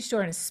grocery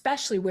store, and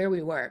especially where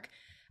we work,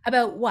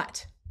 about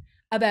what?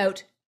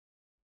 About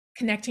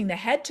connecting the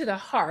head to the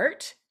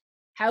heart,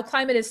 how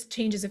climate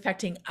change is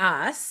affecting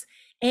us,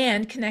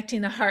 and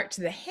connecting the heart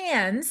to the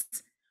hands,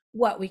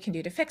 what we can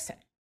do to fix it.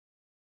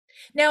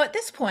 Now, at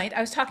this point,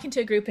 I was talking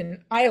to a group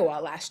in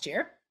Iowa last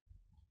year,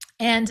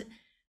 and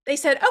they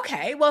said,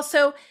 okay, well,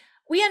 so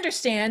we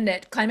understand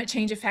that climate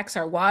change affects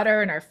our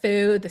water and our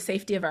food, the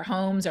safety of our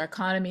homes, our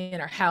economy,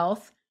 and our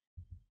health.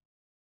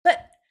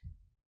 But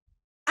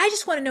I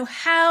just want to know,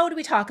 how do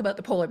we talk about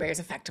the polar bears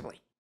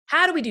effectively?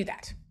 How do we do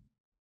that?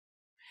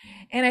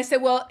 And I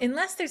said, well,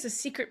 unless there's a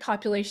secret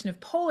population of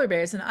polar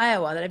bears in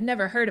Iowa that I've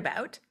never heard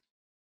about,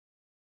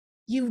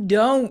 you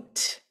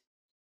don't.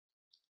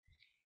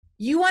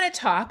 You want to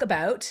talk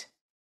about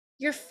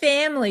your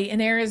family in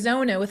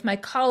Arizona. With my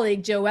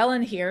colleague Jo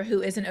Ellen here,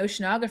 who is an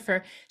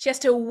oceanographer. She has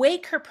to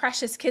wake her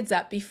precious kids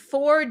up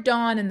before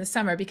dawn in the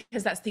summer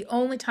because that's the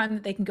only time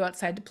that they can go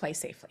outside to play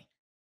safely.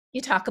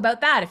 You talk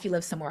about that if you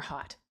live somewhere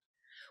hot.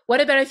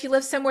 What about if you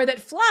live somewhere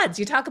that floods?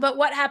 You talk about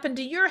what happened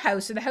to your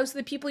house or the house of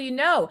the people you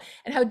know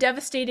and how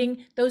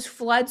devastating those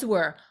floods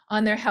were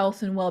on their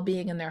health and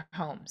well-being in their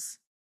homes.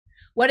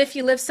 What if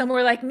you live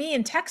somewhere like me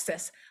in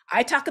Texas?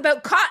 I talk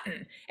about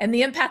cotton and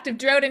the impact of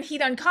drought and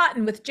heat on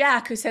cotton with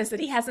Jack, who says that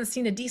he hasn't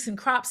seen a decent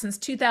crop since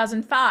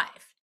 2005.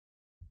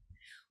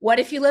 What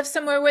if you live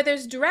somewhere where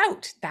there's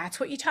drought? That's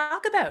what you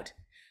talk about.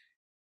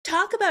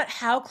 Talk about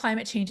how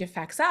climate change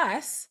affects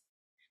us,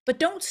 but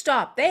don't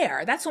stop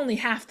there. That's only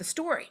half the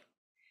story.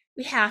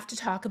 We have to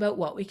talk about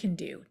what we can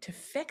do to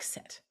fix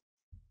it.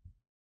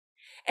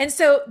 And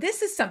so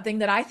this is something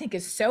that I think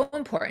is so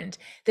important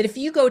that if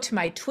you go to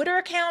my Twitter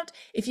account,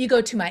 if you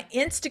go to my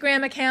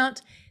Instagram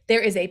account, there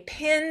is a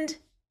pinned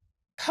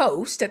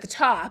post at the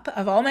top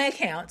of all my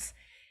accounts.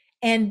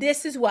 And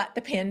this is what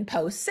the pinned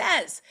post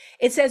says.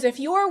 It says, if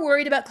you're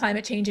worried about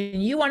climate change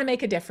and you want to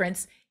make a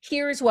difference,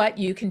 here's what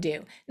you can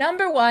do.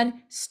 Number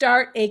one,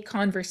 start a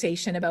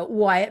conversation about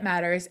why it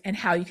matters and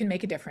how you can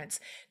make a difference.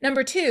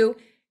 Number two,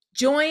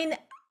 join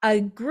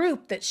a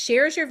group that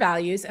shares your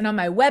values. And on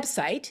my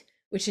website,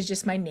 which is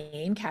just my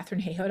name,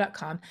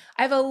 katharineHayhoe.com,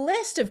 I have a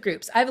list of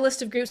groups. I have a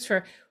list of groups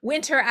for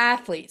winter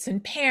athletes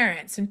and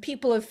parents and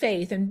people of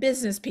faith and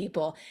business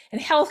people and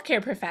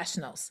healthcare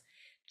professionals.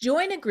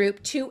 Join a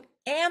group to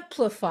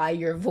amplify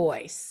your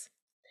voice.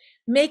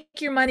 Make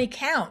your money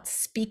count.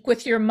 Speak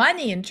with your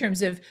money in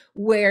terms of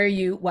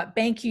what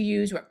bank you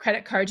use, what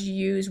credit cards you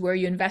use, where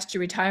you invest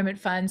your retirement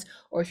funds,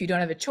 or if you don't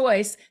have a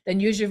choice, then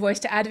use your voice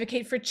to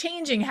advocate for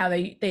changing how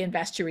they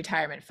invest your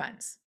retirement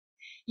funds.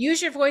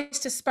 Use your voice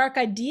to spark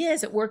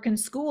ideas at work and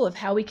school of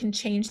how we can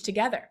change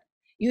together.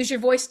 Use your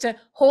voice to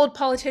hold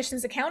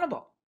politicians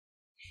accountable.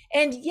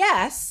 And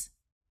yes,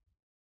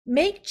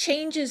 make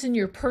changes in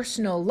your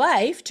personal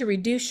life to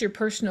reduce your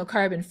personal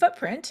carbon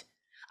footprint.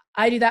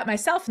 I do that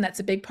myself, and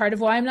that's a big part of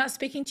why I'm not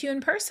speaking to you in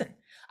person.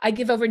 I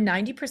give over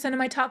 90% of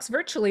my talks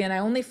virtually, and I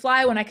only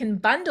fly when I can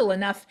bundle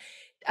enough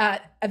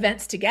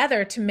events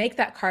together to make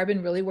that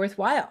carbon really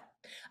worthwhile.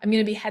 I'm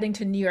going to be heading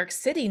to New York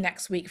City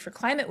next week for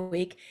Climate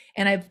Week,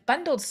 and I've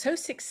bundled so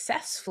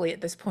successfully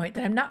at this point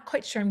that I'm not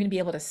quite sure I'm going to be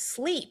able to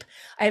sleep.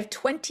 I have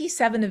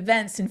 27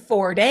 events in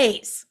 4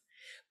 days,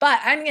 but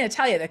I'm going to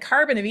tell you the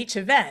carbon of each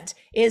event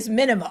is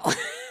minimal.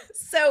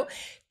 So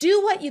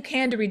do what you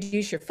can to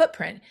reduce your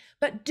footprint,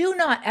 but do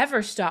not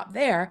ever stop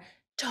there.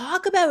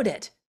 Talk about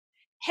it.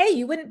 Hey,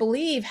 you wouldn't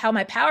believe how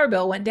my power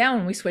bill went down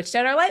when we switched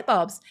out our light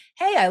bulbs.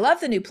 Hey, I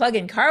love the new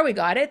plug-in car we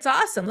got. It's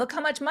awesome. Look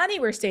how much money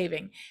we're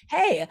saving.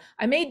 Hey,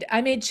 I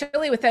made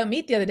chili without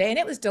meat the other day and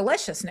it was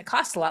delicious and it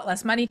costs a lot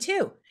less money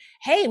too.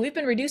 Hey, we've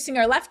been reducing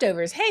our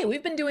leftovers. Hey,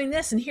 we've been doing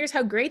this and here's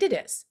how great it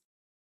is.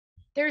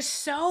 There's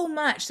so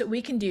much that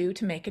we can do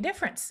to make a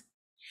difference.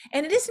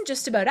 And it isn't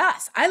just about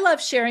us. I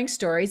love sharing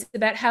stories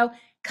about how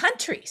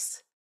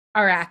countries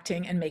are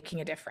acting and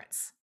making a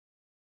difference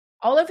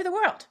all over the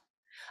world.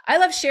 I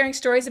love sharing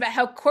stories about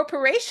how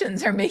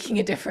corporations are making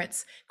a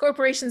difference.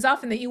 Corporations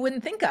often that you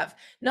wouldn't think of,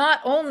 not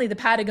only the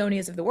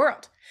Patagonias of the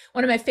world.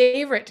 One of my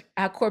favorite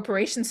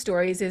corporation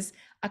stories is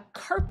a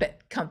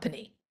carpet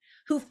company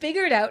who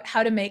figured out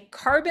how to make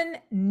carbon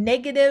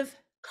negative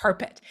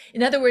carpet.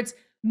 In other words,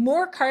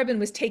 more carbon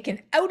was taken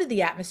out of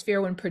the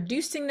atmosphere when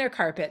producing their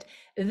carpet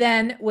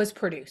than was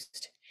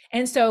produced.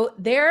 And so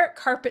their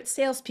carpet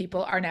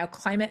salespeople are now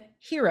climate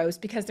heroes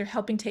because they're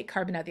helping take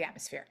carbon out of the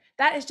atmosphere.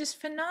 That is just a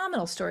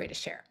phenomenal story to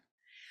share.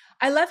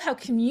 I love how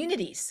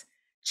communities,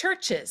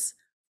 churches,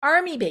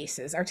 army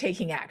bases are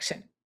taking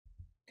action.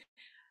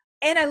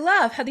 And I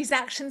love how these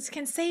actions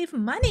can save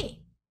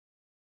money.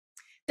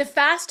 The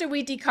faster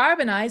we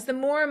decarbonize, the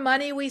more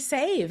money we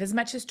save, as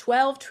much as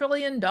 $12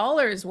 trillion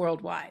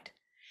worldwide.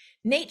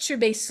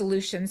 Nature-based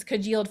solutions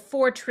could yield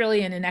 $4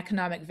 trillion in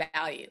economic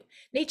value.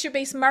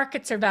 Nature-based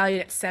markets are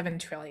valued at $7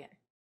 trillion.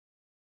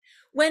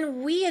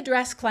 When we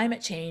address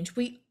climate change,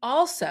 we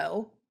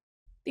also,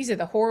 these are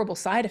the horrible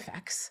side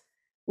effects,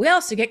 we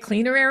also get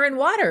cleaner air and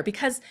water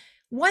because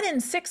 1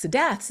 in 6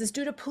 deaths is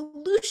due to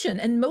pollution,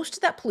 and most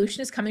of that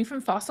pollution is coming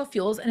from fossil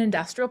fuels and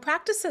industrial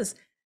practices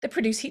that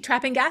produce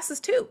heat-trapping gases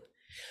too.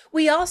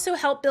 We also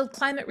help build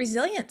climate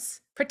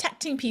resilience,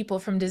 protecting people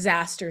from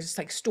disasters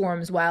like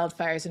storms,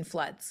 wildfires, and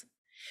floods.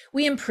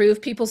 We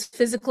improve people's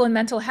physical and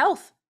mental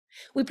health.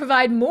 We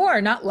provide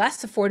more, not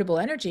less,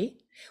 affordable energy.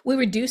 We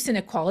reduce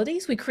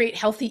inequalities. We create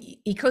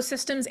healthy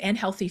ecosystems and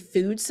healthy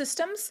food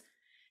systems.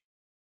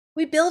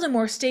 We build a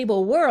more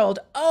stable world.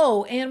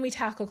 Oh, and we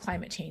tackle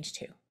climate change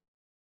too.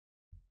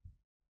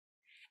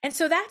 And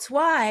so that's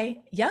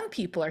why young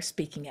people are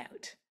speaking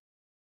out.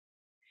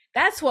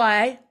 That's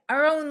why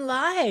our own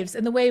lives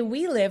and the way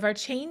we live are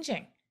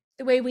changing.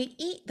 The way we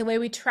eat, the way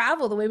we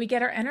travel, the way we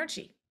get our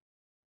energy.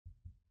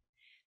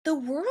 The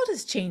world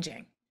is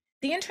changing.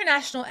 The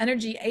International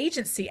Energy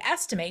Agency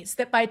estimates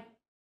that by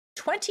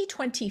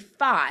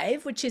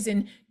 2025, which is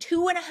in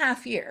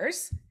 2.5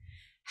 years,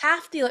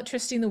 half the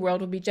electricity in the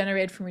world will be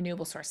generated from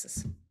renewable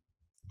sources.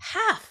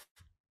 Half.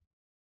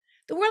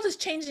 The world is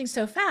changing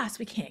so fast,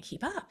 we can't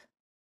keep up.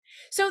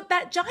 So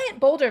that giant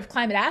boulder of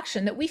climate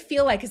action that we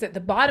feel like is at the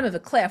bottom of a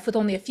cliff with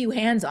only a few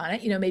hands on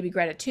it, maybe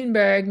Greta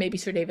Thunberg, maybe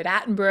Sir David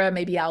Attenborough,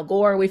 maybe Al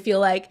Gore, we feel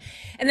like,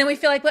 and then we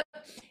feel like, well,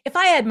 if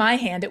I add my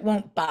hand, it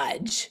won't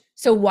budge,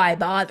 so why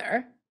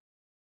bother?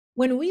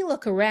 When we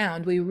look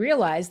around, we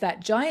realize that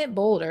giant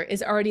boulder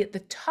is already at the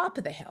top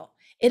of the hill.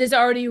 It is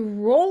already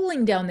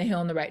rolling down the hill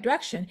in the right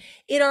direction.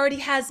 It already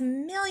has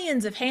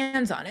millions of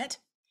hands on it.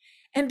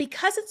 And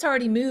because it's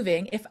already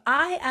moving, if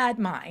I add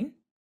mine,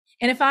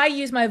 and if I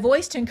use my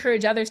voice to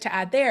encourage others to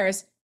add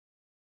theirs,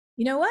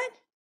 you know what?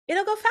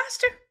 It'll go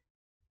faster.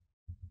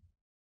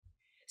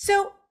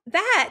 So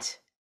that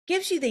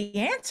gives you the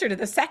answer to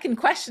the second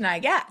question I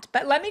get.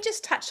 But let me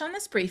just touch on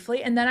this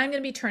briefly, and then I'm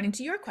going to be turning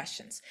to your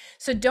questions.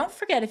 So don't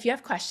forget, if you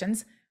have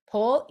questions,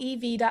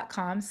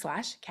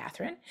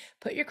 pollev.com/Katherine,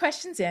 put your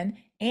questions in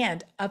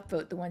and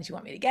upvote the ones you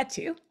want me to get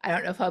to. I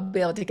don't know if I'll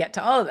be able to get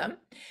to all of them.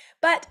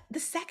 But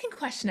the second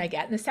question I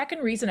get, and the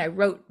second reason I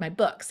wrote my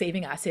book,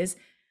 Saving Us, is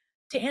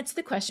to answer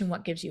the question,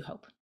 what gives you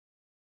hope?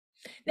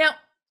 Now,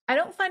 I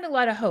don't find a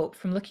lot of hope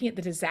from looking at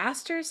the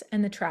disasters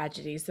and the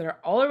tragedies that are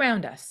all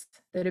around us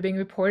that are being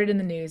reported in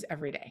the news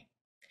every day.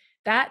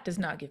 That does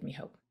not give me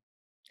hope.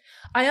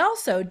 I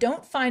also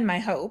don't find my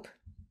hope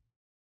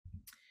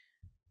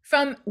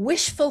from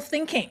wishful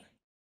thinking.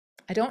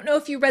 I don't know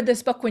if you read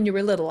this book when you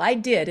were little. I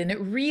did, and it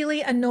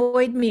really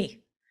annoyed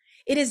me.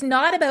 It is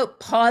not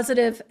about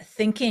positive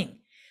thinking.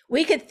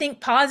 We could think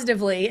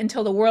positively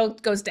until the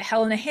world goes to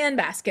hell in a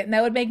handbasket, and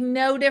that would make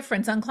no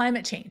difference on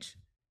climate change.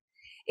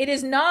 It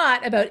is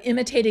not about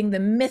imitating the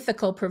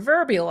mythical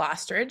proverbial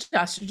ostrich.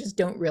 Ostriches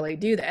don't really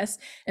do this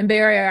and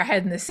bury our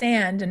head in the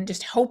sand and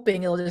just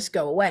hoping it'll just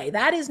go away.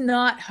 That is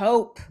not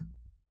hope.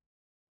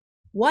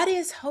 What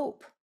is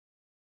hope?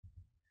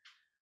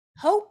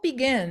 Hope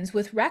begins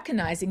with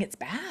recognizing it's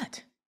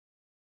bad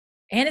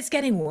and it's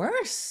getting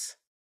worse.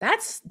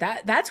 That's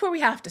where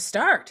we have to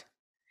start.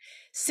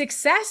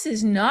 Success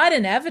is not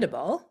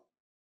inevitable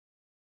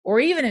or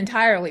even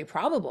entirely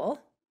probable,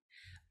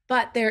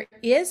 but there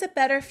is a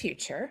better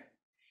future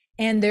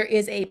and there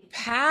is a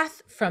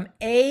path from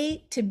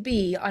A to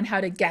B on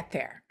how to get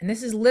there. And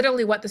this is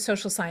literally what the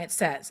social science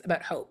says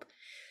about hope.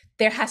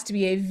 There has to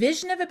be a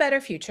vision of a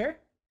better future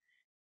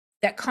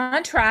that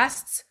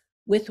contrasts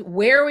with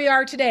where we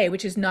are today,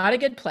 which is not a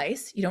good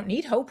place. You don't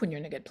need hope when you're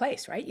in a good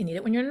place, right? You need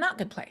it when you're in a not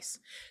good place.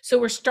 So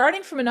we're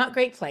starting from a not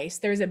great place.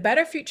 There's a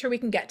better future we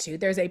can get to.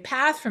 There's a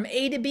path from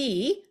A to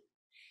B,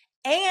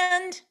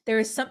 and there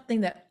is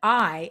something that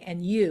I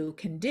and you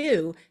can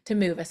do to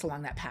move us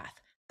along that path.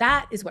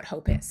 That is what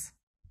hope is.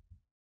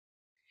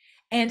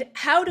 And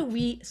how do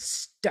we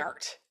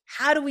start?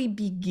 How do we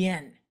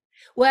begin?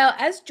 Well,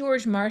 as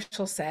George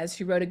Marshall says,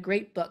 who wrote a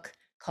great book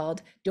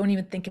called Don't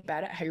Even Think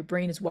About It, How Your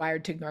Brain is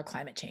Wired to Ignore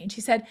Climate Change. He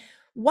said,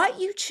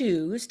 what you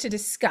choose to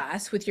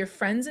discuss with your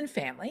friends and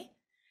family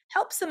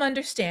helps them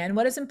understand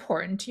what is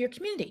important to your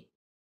community.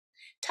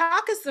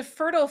 Talk is the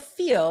fertile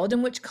field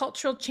in which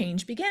cultural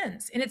change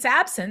begins. In its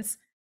absence,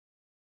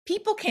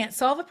 people can't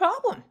solve a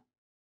problem.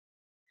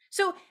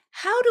 So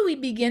how do we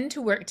begin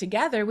to work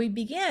together? We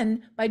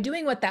begin by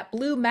doing what that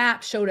blue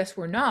map showed us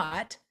we're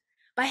not,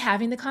 by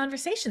having the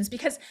conversations,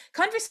 because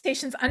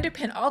conversations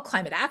underpin all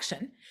climate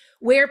action,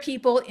 where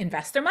people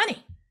invest their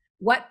money,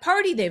 what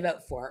party they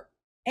vote for.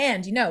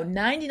 And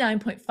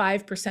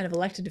 99.5% of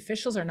elected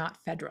officials are not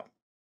federal.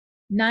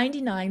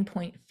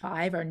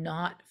 99.5 are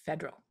not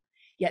federal.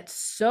 Yet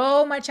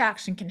so much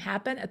action can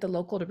happen at the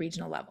local to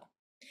regional level.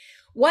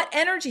 What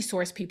energy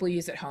source people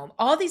use at home,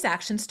 all these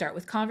actions start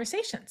with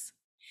conversations.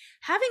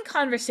 Having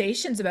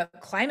conversations about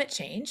climate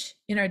change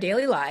in our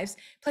daily lives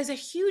plays a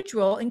huge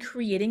role in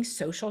creating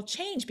social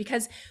change,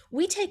 because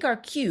we take our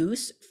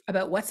cues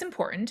about what's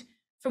important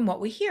from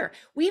what we hear.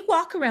 We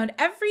walk around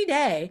every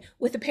day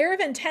with a pair of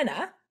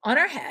antennae on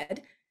our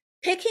head,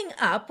 picking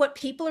up what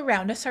people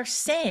around us are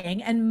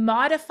saying and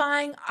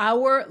modifying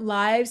our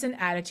lives and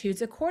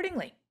attitudes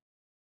accordingly.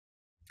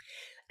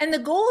 And the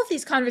goal of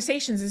these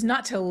conversations is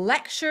not to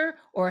lecture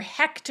or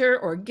hector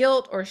or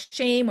guilt or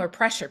shame or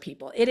pressure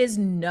people. It is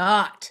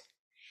not.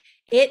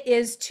 It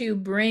is to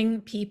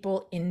bring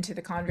people into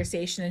the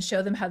conversation and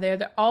show them how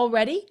they're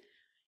already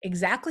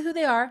exactly who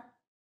they are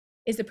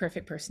is the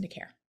perfect person to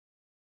care.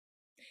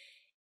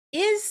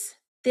 Is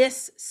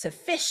this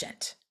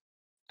sufficient?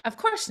 Of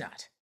course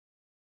not.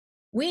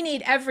 We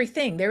need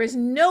everything. There is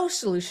no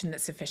solution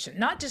that's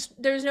sufficient.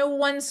 There's no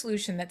one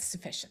solution that's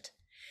sufficient.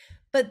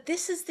 But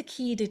this is the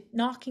key to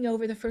knocking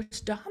over the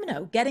first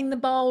domino, getting the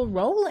ball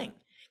rolling,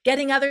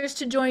 getting others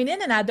to join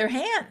in and add their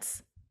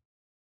hands.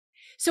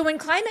 So when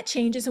climate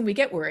changes and we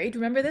get worried,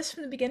 remember this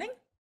from the beginning?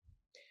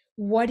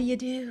 What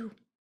do?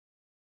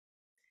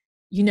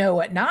 You know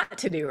what not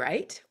to do,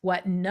 right?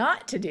 What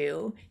not to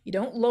do. You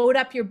don't load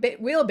up your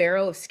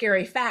wheelbarrow of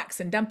scary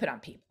facts and dump it on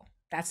people.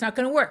 That's not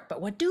going to work.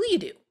 But what do?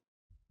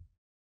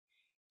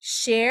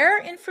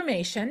 Share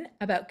information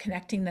about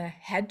connecting the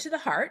head to the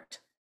heart,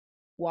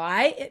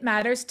 why it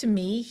matters to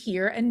me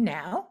here and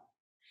now,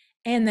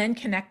 and then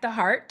connect the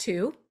heart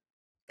to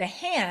the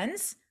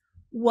hands.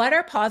 What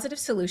are positive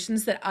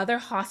solutions that other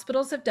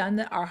hospitals have done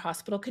that our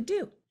hospital could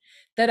do,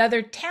 that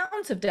other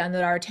towns have done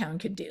that our town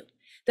could do,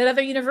 that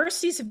other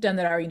universities have done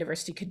that our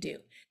university could do,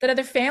 that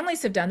other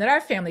families have done that our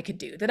family could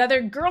do, that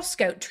other Girl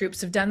Scout troops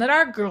have done that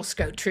our Girl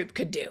Scout troop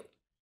could do?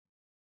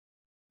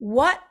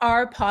 What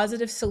are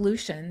positive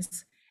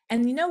solutions?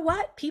 And you know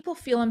what? People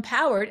feel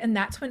empowered, and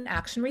that's when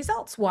action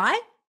results.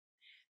 Why?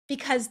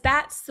 Because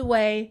that's the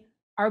way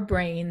our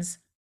brains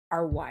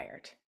are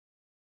wired.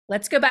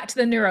 Let's go back to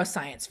the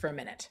neuroscience for a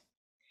minute.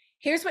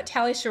 Here's what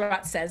Tali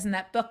Sharot says in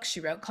that book she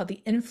wrote called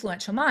The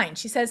Influential Mind.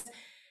 She says,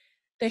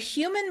 the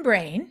human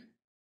brain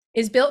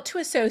is built to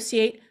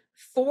associate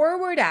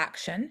forward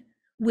action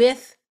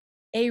with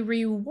a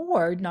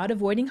reward, not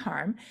avoiding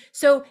harm.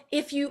 So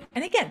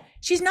and again,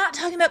 she's not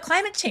talking about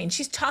climate change.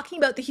 She's talking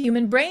about the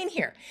human brain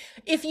here.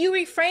 If you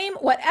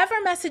reframe whatever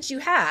message you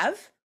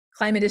have,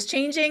 climate is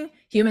changing,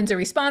 humans are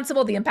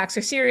responsible, the impacts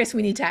are serious,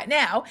 we need to act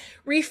now.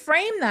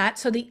 Reframe that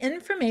so the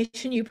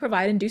information you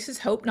provide induces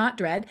hope, not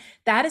dread.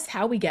 That is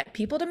how we get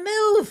people to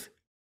move.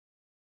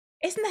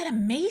 Isn't that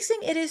amazing?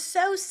 It is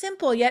so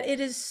simple, yet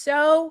it is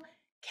so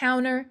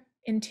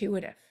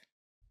counterintuitive.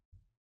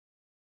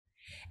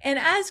 And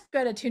as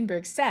Greta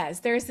Thunberg says,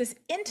 there is this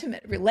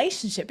intimate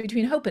relationship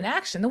between hope and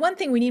action. The one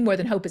thing we need more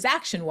than hope is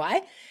action.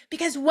 Why?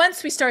 Because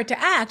once we start to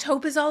act,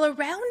 hope is all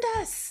around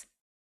us.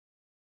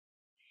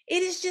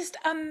 It is just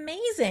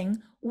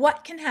amazing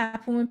what can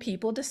happen when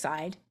people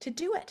decide to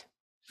do it.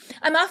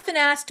 I'm often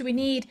asked, do we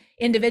need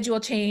individual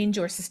change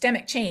or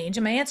systemic change?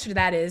 And my answer to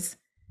that is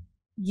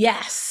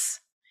yes.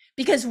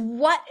 Because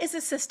what is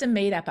a system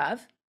made up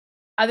of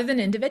other than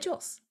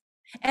individuals?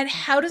 And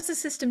how does the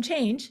system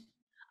change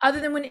other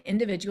than when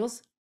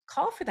individuals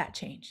call for that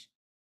change?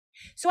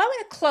 So I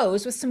want to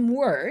close with some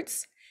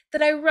words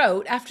that I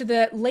wrote after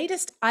the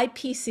latest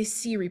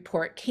IPCC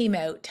report came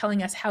out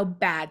telling us how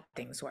bad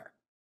things were.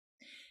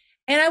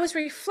 And I was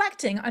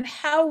reflecting on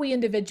how we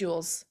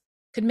individuals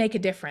could make a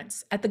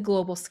difference at the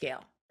global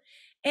scale.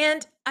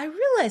 And I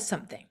realized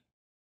something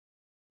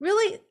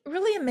really,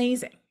 really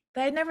amazing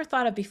that I'd never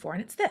thought of before.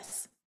 And it's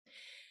this: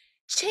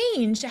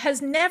 change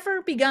has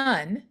never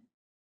begun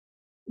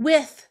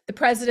with the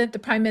president, the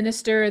prime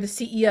minister, the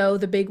CEO,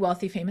 the big,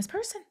 wealthy, famous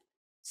person.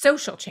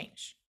 Social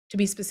change, to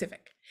be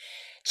specific.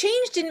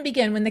 Change didn't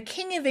begin when the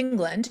King of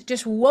England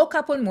just woke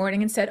up one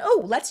morning and said,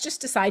 oh, let's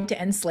just decide to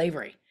end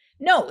slavery.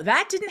 No,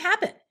 that didn't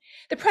happen.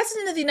 The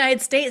president of the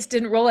United States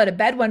didn't roll out of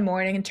bed one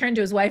morning and turn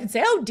to his wife and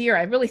say, oh dear,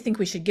 I really think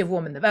we should give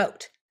women the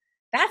vote.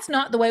 That's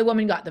not the way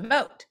women got the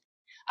vote.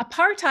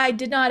 Apartheid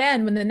did not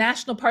end when the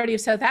National Party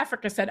of South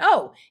Africa said,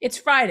 oh, it's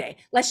Friday,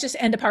 let's just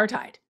end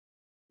apartheid.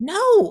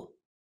 No,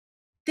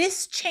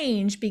 this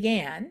change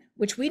began,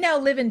 which we now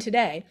live in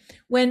today,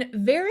 when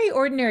very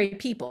ordinary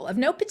people of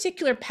no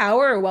particular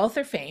power or wealth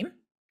or fame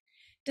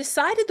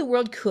decided the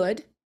world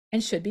could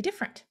and should be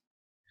different.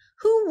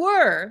 Who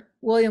were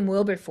William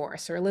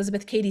Wilberforce or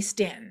Elizabeth Cady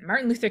Stanton,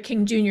 Martin Luther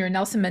King Jr., and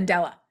Nelson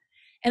Mandela,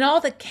 and all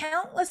the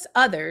countless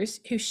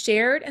others who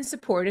shared and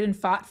supported and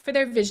fought for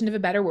their vision of a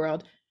better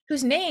world,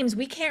 whose names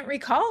we can't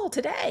recall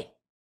today?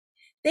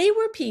 They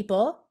were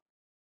people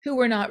who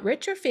were not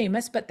rich or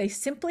famous, but they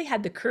simply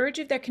had the courage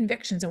of their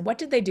convictions. And what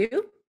did they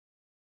do?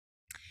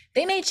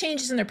 They made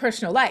changes in their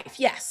personal life,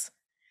 yes.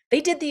 They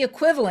did the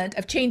equivalent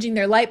of changing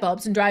their light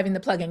bulbs and driving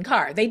the plug-in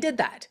car. They did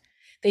that.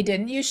 They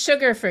didn't use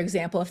sugar, for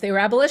example, if they were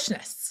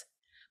abolitionists.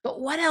 But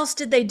what else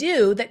did they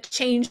do that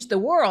changed the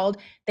world?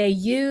 They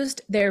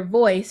used their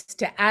voice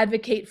to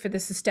advocate for the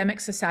systemic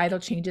societal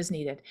changes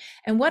needed.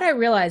 And what I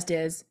realized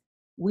is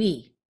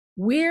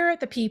we're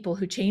the people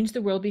who changed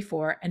the world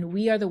before, and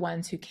we are the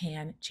ones who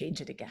can change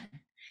it again.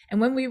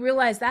 And when we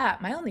realize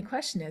that, my only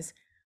question is,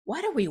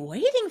 what are we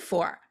waiting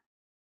for?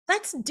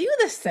 Let's do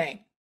this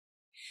thing.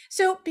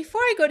 So before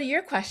I go to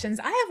your questions,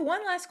 I have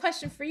one last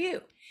question for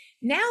you.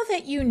 Now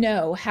that you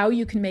know how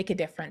you can make a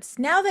difference,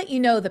 now that you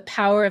know the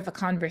power of a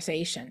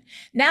conversation,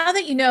 now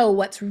that you know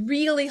what's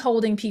really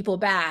holding people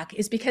back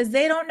is because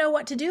they don't know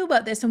what to do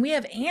about this, and we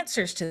have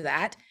answers to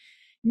that.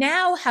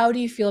 Now, how do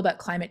you feel about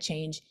climate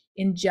change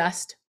in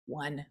just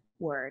one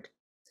word?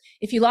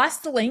 If you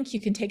lost the link,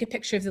 you can take a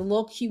picture of the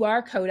little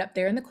QR code up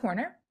there in the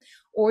corner,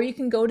 or you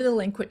can go to the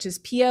link, which is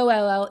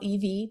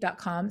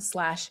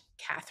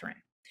pollev.com/Katharine.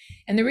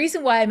 And the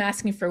reason why I'm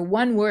asking for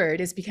one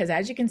word is because,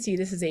 as you can see,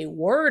 this is a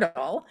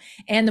wordle,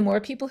 and the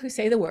more people who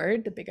say the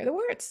word, the bigger the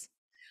words.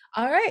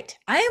 All right,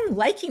 I am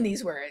liking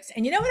these words.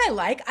 And you know what I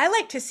like? I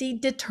like to see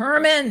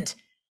determined.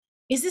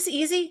 Is this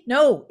easy?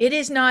 No, it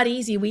is not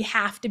easy. We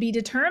have to be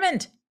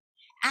determined.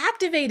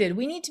 Activated.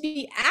 We need to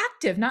be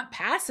active, not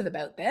passive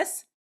about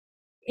this.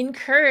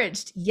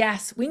 Encouraged.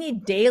 Yes, we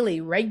need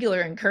daily,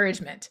 regular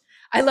encouragement.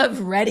 I love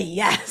ready.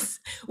 Yes,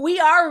 we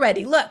are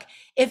ready. Look,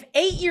 if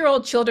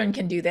 8-year-old children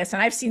can do this,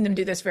 and I've seen them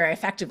do this very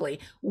effectively,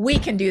 we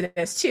can do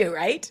this too,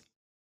 right?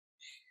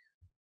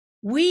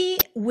 We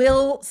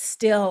will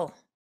still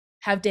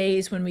have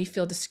days when we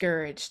feel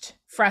discouraged,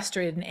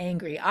 frustrated, and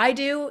angry. I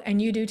do,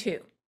 and you do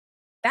too.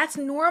 That's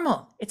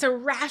normal. It's a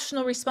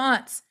rational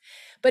response.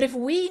 But if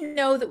we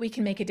know that we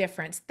can make a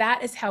difference,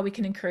 that is how we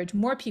can encourage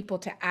more people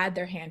to add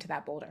their hand to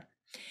that boulder.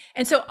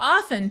 And so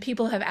often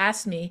people have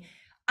asked me,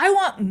 I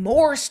want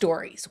more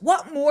stories.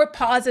 What more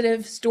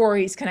positive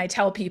stories can I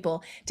tell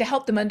people to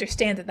help them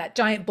understand that that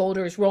giant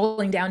boulder is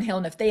rolling downhill,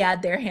 and if they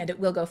add their hand, it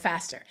will go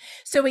faster?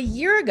 So a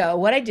year ago,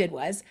 what I did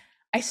was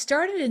I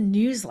started a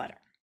newsletter.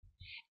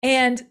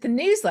 And the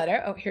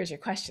newsletter, oh, here's your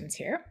questions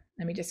here.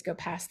 Let me just go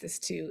past this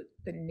to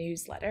the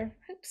newsletter.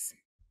 Oops.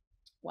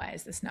 Why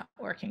is this not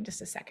working?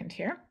 Just a second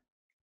here.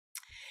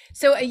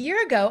 So a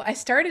year ago, I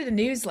started a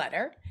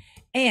newsletter,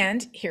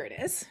 and here it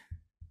is.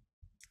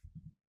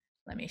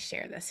 Let me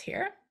share this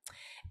here.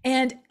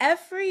 And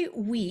every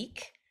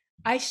week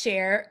I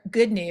share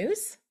good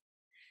news,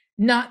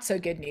 not so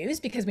good news,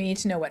 because we need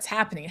to know what's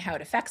happening and how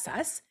it affects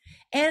us,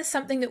 and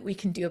something that we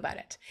can do about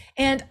it.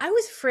 And I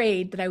was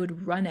afraid that I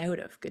would run out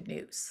of good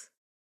news.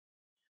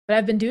 But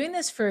I've been doing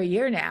this for a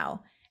year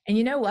now. And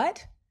you know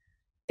what?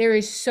 There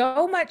is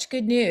so much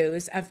good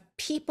news of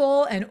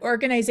people and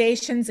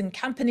organizations and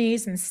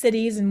companies and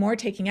cities and more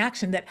taking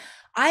action that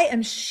I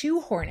am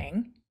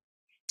shoehorning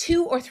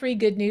 2 or 3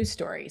 good news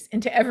stories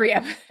into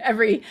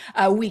every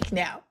week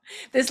now.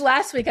 This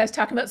last week, I was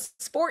talking about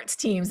sports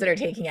teams that are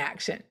taking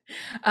action.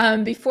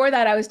 Before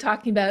that, I was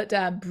talking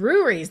about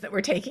breweries that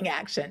were taking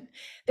action.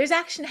 There's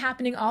action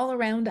happening all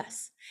around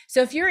us.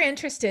 So if you're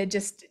interested,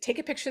 just take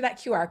a picture of that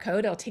QR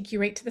code. It'll take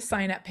you right to the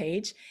sign up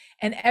page.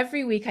 And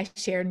every week I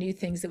share new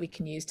things that we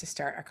can use to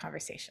start our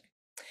conversation.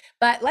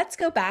 But let's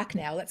go back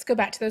now. Let's go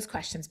back to those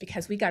questions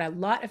because we got a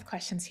lot of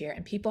questions here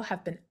and people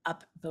have been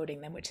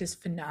upvoting them, which is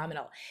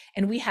phenomenal.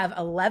 And we have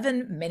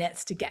 11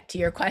 minutes to get to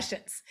your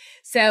questions.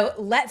 So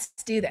let's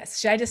do this.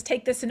 Should I just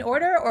take this in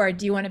order or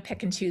do you want to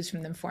pick and choose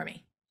from them for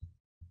me?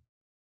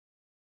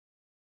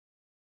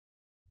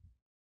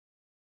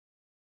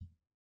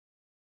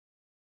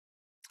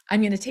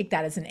 I'm going to take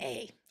that as an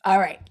A. All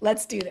right,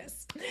 let's do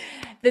this.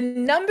 The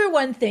number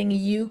one thing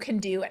you can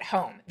do at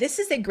home. This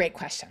is a great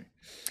question.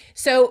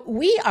 So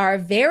we are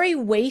very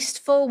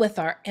wasteful with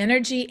our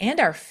energy and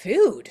our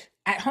food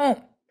at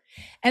home.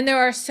 And there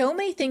are so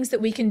many things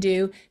that we can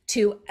do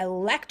to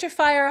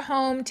electrify our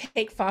home,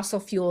 take fossil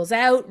fuels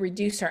out,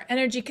 reduce our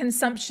energy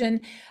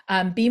consumption,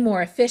 be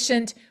more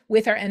efficient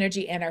with our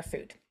energy and our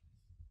food.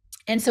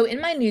 And so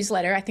in my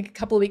newsletter, I think a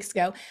couple of weeks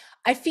ago,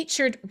 I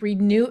featured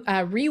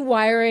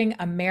Rewiring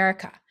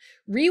America.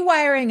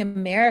 Rewiring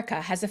America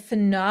has a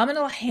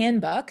phenomenal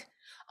handbook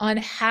on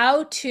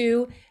how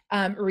to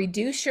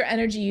reduce your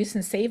energy use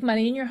and save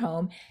money in your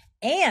home,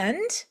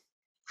 and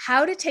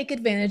how to take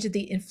advantage of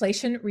the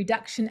Inflation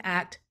Reduction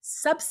Act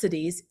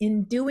subsidies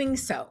in doing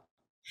so.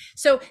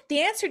 So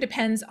the answer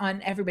depends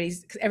on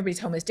everybody's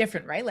home is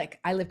different, right? Like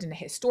I lived in a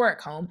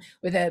historic home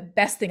where the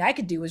best thing I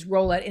could do was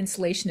roll out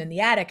insulation in the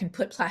attic and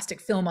put plastic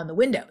film on the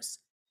windows,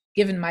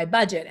 given my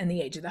budget and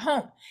the age of the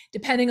home.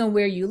 Depending on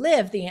where you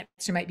live, the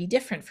answer might be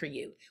different for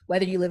you,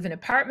 whether you live in an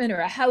apartment or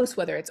a house,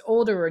 whether it's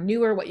older or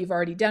newer, what you've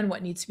already done,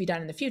 what needs to be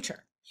done in the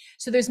future.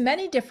 So there's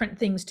many different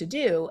things to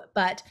do,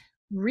 but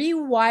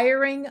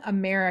Rewiring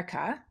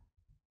America,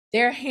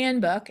 their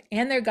handbook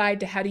and their guide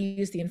to how to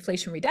use the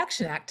Inflation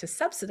Reduction Act to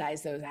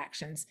subsidize those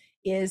actions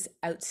is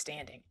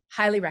outstanding.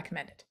 Highly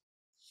recommended.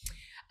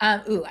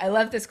 I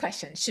love this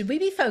question. Should we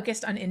be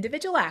focused on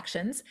individual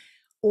actions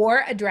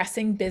or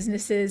addressing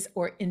businesses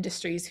or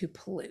industries who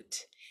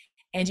pollute?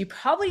 And you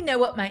probably know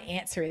what my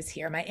answer is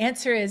here. My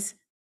answer is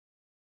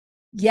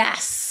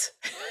yes.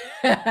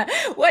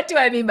 What do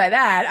I mean by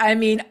that? I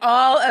mean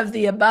all of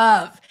the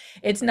above.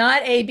 It's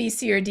not A, B,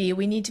 C, or D.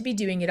 We need to be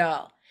doing it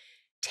all.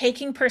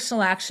 Taking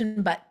personal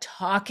action, but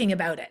talking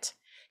about it.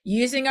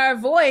 Using our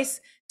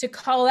voice to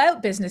call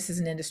out businesses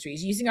and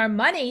industries. Using our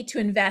money to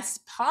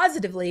invest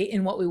positively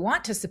in what we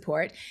want to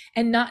support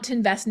and not to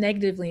invest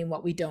negatively in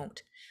what we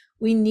don't.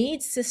 We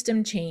need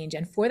system change.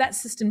 And for that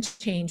system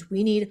change,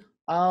 we need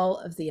all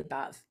of the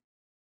above.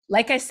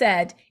 Like I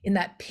said, in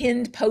that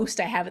pinned post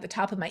I have at the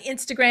top of my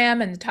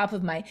Instagram and the top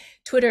of my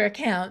Twitter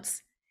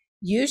accounts,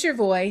 use your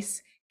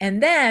voice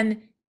and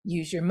then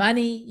use your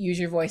money, use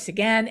your voice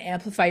again,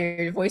 amplify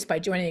your voice by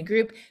joining a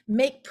group,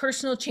 make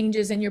personal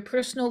changes in your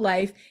personal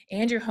life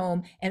and your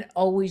home, and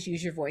always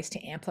use your voice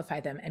to amplify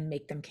them and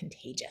make them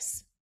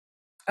contagious.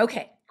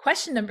 Okay,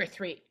 question number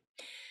 3.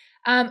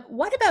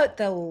 What about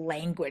the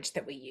language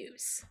that we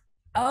use?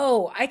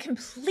 Oh, I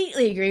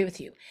completely agree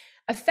with you.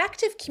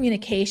 Effective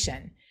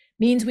communication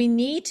means we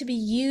need to be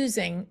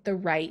using the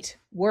right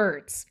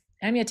words.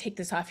 I'm going to take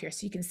this off here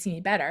so you can see me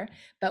better,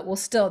 but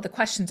the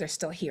questions are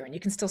still here and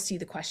you can still see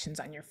the questions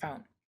on your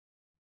phone.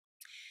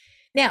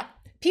 Now,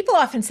 people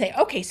often say,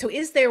 okay, so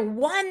is there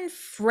one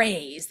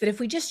phrase that if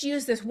we just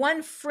use this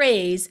one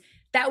phrase,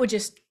 that would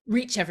just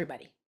reach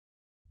everybody?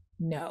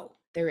 No,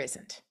 there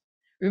isn't.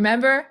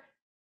 Remember,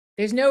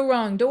 there's no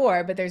wrong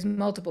door, but there's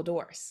multiple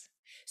doors.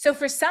 So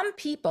for some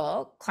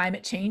people,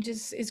 climate change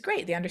is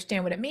great. They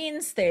understand what it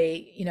means.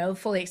 They,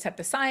 fully accept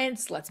the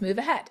science. Let's move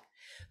ahead.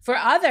 For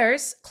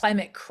others,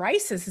 climate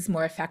crisis is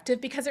more effective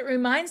because it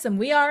reminds them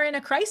we are in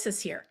a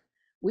crisis here.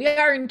 We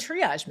are in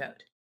triage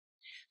mode.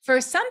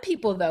 For some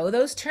people, though,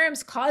 those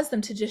terms cause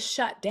them to just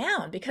shut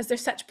down because they're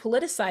such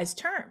politicized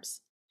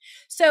terms.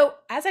 So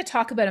as I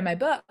talk about in my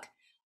book,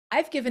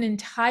 I've given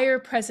entire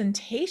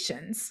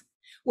presentations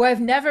where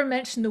I've never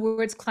mentioned the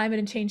words climate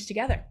and change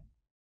together.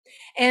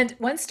 And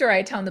one story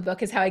I tell in the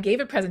book is how I gave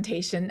a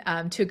presentation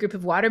to a group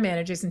of water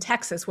managers in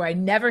Texas where I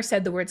never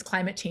said the words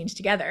climate change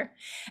together.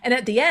 And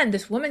at the end,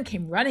 this woman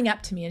came running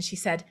up to me and she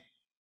said,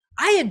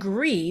 I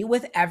agree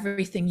with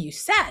everything you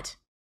said.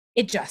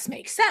 It just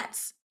makes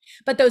sense.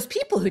 But those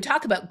people who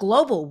talk about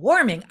global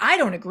warming, I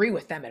don't agree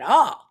with them at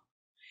all.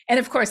 And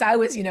of course, I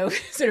was,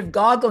 sort of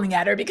goggling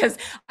at her because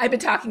I've been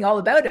talking all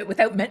about it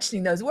without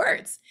mentioning those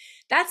words.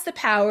 That's the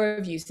power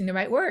of using the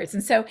right words.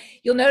 And so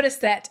you'll notice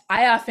that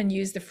I often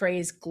use the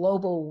phrase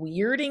global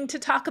weirding to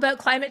talk about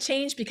climate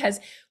change because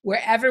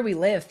wherever we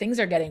live, things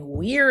are getting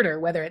weirder,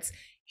 whether it's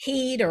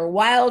heat or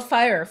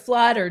wildfire or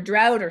flood or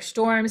drought or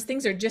storms,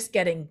 things are just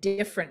getting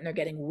different and they're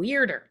getting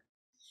weirder.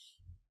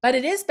 But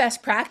it is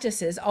best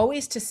practices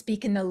always to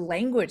speak in the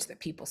language that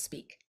people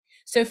speak.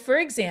 So for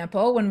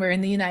example, when we're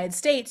in the United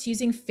States,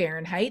 using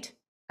Fahrenheit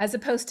as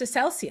opposed to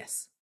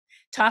Celsius,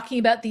 talking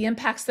about the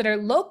impacts that are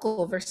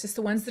local versus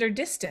the ones that are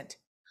distant.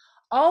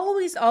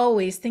 Always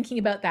thinking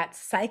about that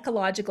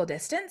psychological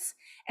distance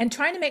and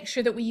trying to make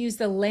sure that we use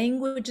the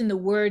language and the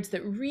words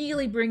that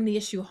really bring the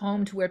issue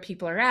home to where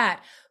people are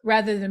at,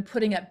 rather than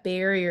putting up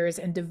barriers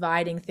and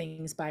dividing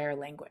things by our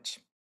language.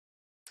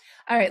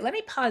 All right, let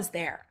me pause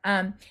there.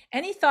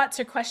 Any thoughts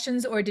or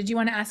questions, or did you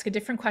want to ask a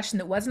different question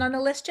that wasn't on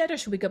the list yet, or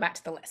should we go back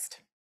to the list?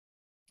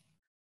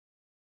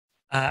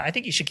 I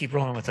think you should keep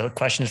rolling with the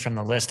questions from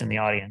the list in the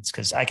audience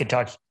because I could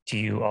talk to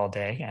you all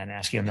day and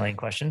ask you a million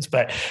questions,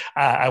 but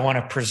I want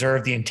to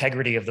preserve the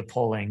integrity of the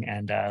polling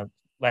and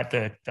let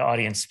the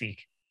audience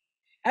speak.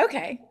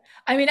 Okay.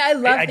 I mean, I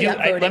love the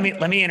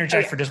upvoting. Let me Oh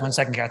interject yeah. for just one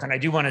second, Katherine. I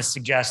do want to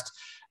suggest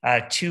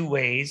two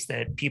ways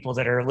that people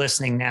that are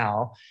listening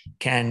now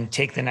can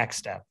take the next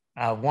step.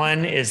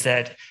 One is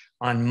that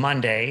on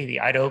Monday,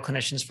 the Idaho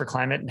Clinicians for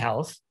Climate and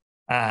Health,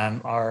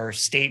 our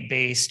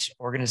state-based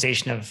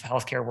organization of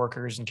healthcare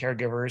workers and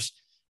caregivers,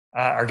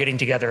 are getting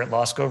together at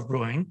Lost Grove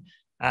Brewing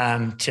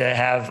to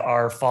have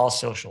our fall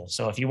social.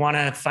 So if you want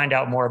to find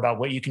out more about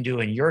what you can do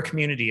in your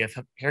community of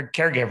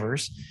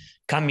caregivers,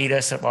 come meet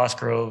us at Lost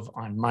Grove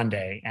on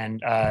Monday.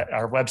 And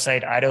our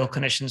website,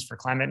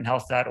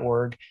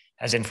 idahocliniciansforclimateandhealth.org,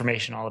 has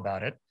information all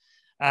about it.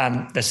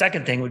 The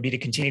second thing would be to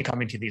continue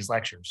coming to these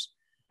lectures.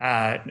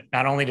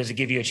 Not only does it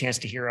give you a chance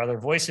to hear other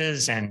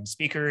voices and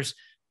speakers,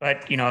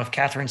 but if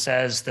Katherine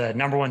says the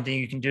number one thing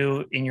you can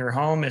do in your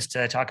home is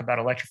to talk about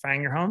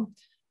electrifying your home,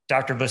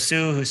 Dr.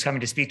 Basu, who's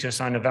coming to speak to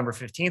us on November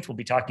 15th, will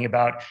be talking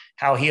about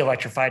how he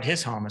electrified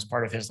his home as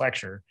part of his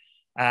lecture.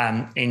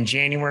 In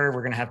January,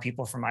 we're going to have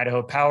people from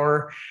Idaho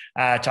Power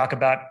talk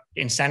about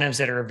incentives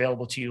that are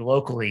available to you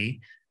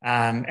locally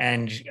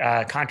and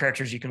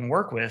contractors you can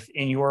work with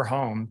in your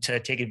home to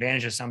take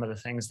advantage of some of the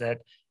things that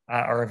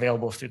are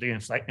available through the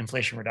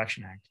Inflation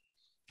Reduction Act.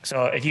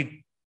 So if you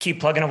keep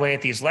plugging away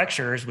at these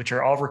lectures, which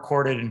are all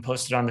recorded and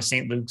posted on the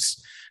St.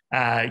 Luke's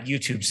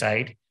YouTube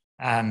site,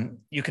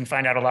 you can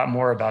find out a lot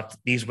more about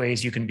these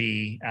ways you can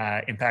be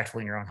impactful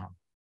in your own home.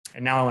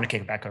 And now I want to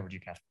kick it back over to you,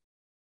 Katherine.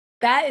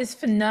 That is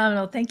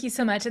phenomenal. Thank you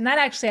so much. And that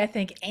actually, I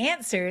think,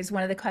 answers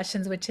one of the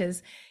questions, which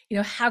is,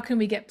 how can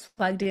we get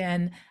plugged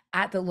in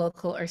at the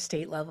local or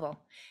state level?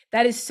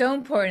 That is so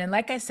important. And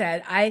like I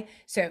said,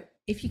 so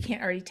if you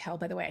can't already tell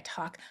by the way I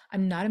talk,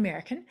 I'm not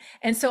American.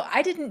 And so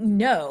I didn't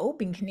know,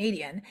 being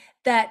Canadian,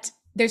 that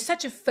there's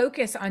such a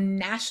focus on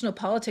national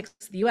politics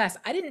in the US.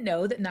 I didn't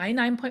know that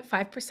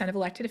 99.5% of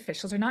elected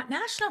officials are not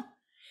national.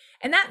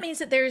 And that means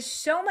that there is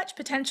so much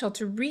potential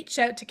to reach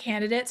out to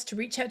candidates, to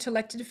reach out to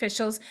elected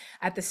officials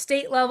at the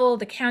state level,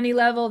 the county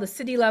level, the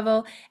city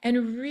level,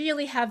 and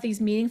really have these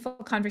meaningful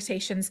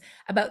conversations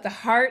about the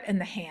heart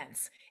and the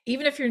hands.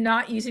 Even if you're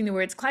not using the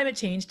words climate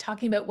change,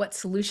 talking about what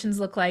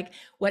solutions look like,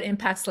 what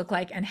impacts look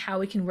like, and how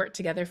we can work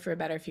together for a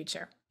better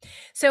future.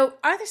 So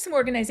are there some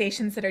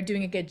organizations that are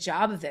doing a good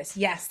job of this?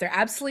 Yes, there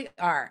absolutely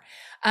are.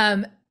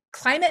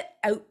 Climate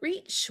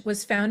Outreach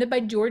was founded by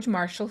George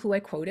Marshall, who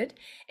I quoted,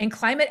 and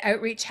Climate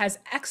Outreach has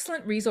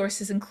excellent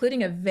resources,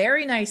 including a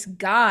very nice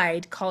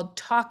guide called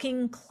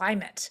Talking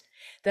Climate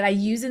that I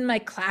use in my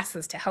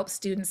classes to help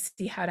students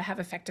see how to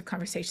have effective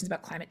conversations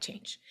about climate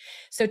change.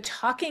 So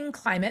Talking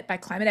Climate by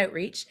Climate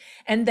Outreach.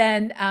 And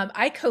then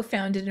I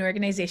co-founded an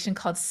organization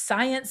called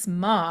Science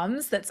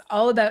Moms that's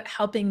all about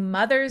helping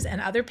mothers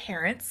and other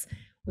parents,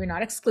 we're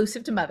not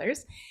exclusive to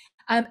mothers,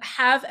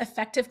 have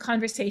effective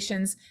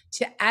conversations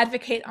to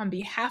advocate on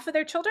behalf of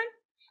their children,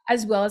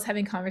 as well as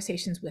having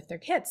conversations with their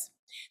kids.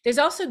 There's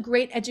also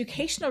great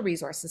educational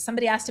resources.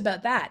 Somebody asked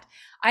about that.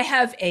 I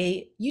have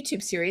a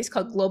YouTube series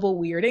called Global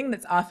Weirding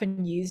that's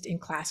often used in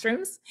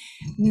classrooms.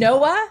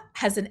 NOAA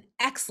has an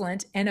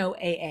excellent,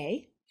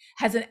 NOAA,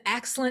 has an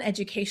excellent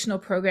educational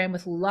program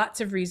with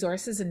lots of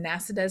resources, and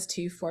NASA does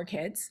too for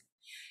kids.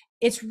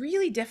 It's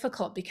really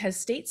difficult because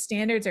state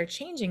standards are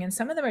changing, and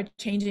some of them are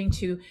changing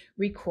to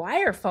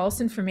require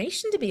false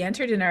information to be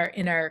entered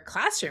in our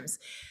classrooms.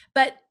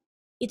 But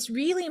it's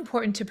really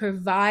important to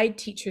provide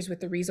teachers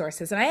with the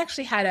resources. And I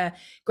actually had a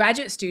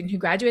graduate student who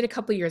graduated a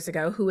couple of years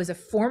ago who was a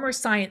former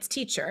science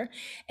teacher,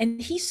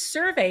 and he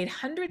surveyed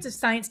hundreds of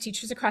science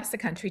teachers across the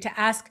country to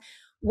ask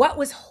what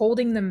was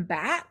holding them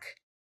back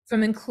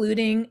from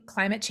including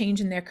climate change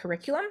in their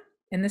curriculum.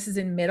 And this is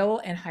in middle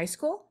and high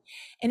school.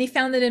 And he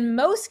found that in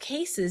most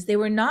cases, they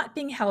were not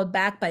being held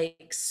back by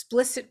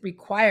explicit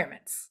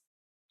requirements.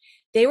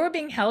 They were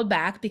being held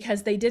back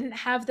because they didn't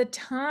have the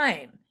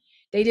time.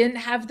 They didn't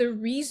have the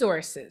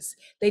resources.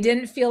 They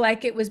didn't feel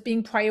like it was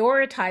being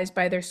prioritized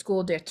by their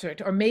school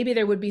district, or maybe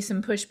there would be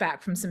some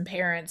pushback from some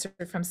parents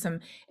or from some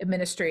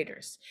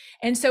administrators.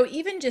 And so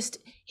even just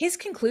his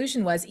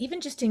conclusion was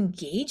even just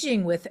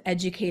engaging with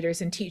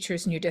educators and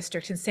teachers in your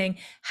district and saying,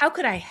 how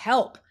could I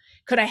help?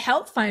 Could I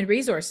help find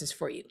resources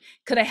for you?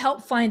 Could I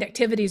help find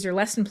activities or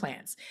lesson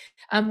plans?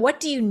 What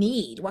do you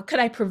need? What could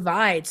I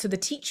provide so the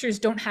teachers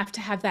don't have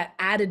to have that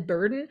added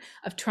burden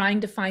of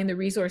trying to find the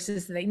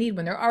resources that they need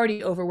when they're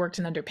already overworked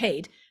and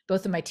underpaid?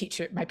 Both of my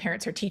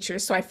parents are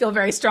teachers, so I feel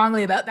very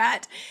strongly about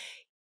that.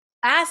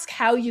 Ask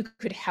how you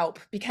could help,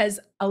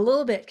 because a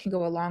little bit can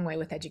go a long way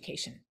with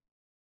education.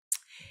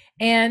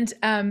 And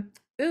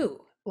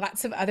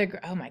lots of other,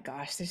 oh my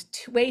gosh, there's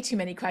way too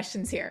many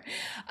questions here.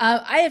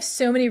 I have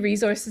so many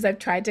resources I've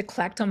tried to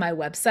collect on my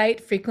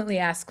website, frequently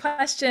asked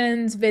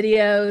questions,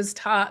 videos,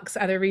 talks,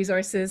 other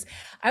resources.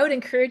 I would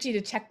encourage you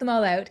to check them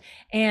all out.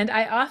 And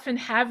I often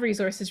have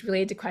resources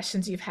related to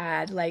questions you've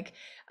had, like,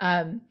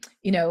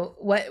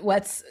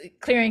 what's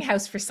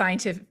clearinghouse for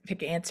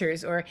scientific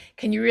answers, or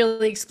can you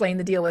really explain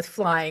the deal with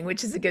flying,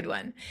 which is a good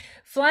one.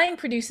 Flying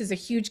produces a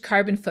huge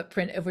carbon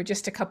footprint over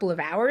just a couple of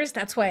hours.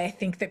 That's why I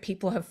think that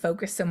people have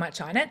focused so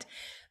much on it.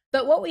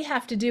 But what we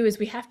have to do is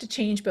we have to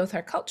change both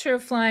our culture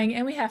of flying,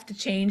 and we have to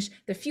change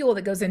the fuel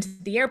that goes into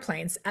the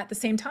airplanes at the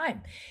same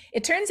time.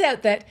 It turns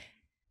out that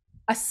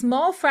a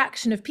small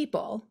fraction of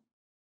people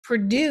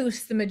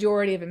produce the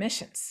majority of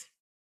emissions.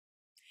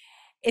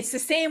 It's the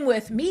same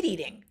with meat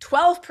eating.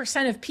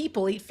 12% of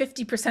people eat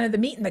 50% of the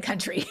meat in the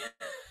country.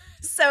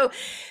 So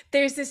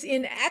there's this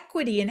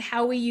inequity in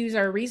how we use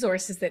our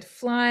resources that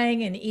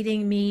flying and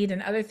eating meat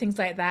and other things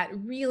like that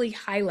really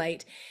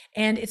highlight.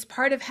 And it's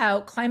part of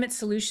how climate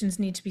solutions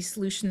need to be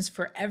solutions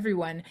for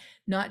everyone,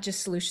 not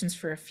just solutions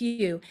for a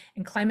few.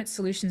 And climate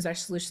solutions are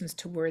solutions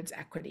towards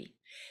equity.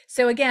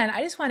 So again,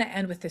 I just want to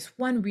end with this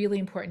one really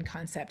important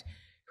concept.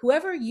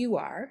 Whoever you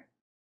are,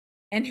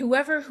 and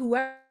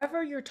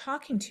whoever you're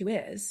talking to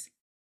is,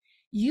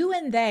 you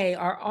and they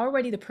are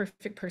already the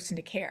perfect person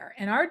to care.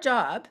 And our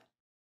job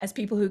as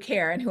people who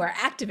care and who are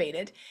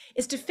activated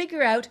is to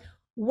figure out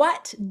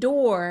what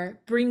door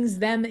brings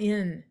them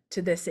in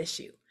to this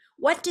issue.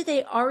 What do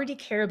they already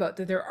care about,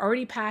 that they're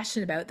already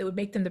passionate about, that would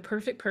make them the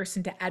perfect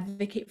person to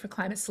advocate for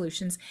climate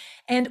solutions?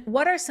 And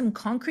what are some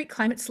concrete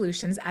climate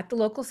solutions at the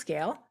local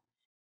scale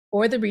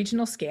or the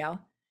regional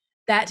scale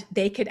that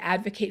they could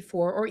advocate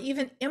for or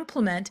even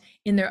implement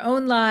in their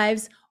own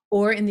lives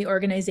or in the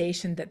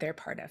organization that they're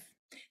part of?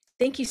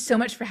 Thank you so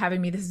much for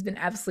having me. This has been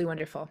absolutely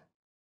wonderful.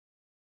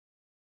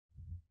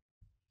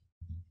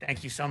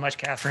 Thank you so much,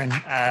 Katherine.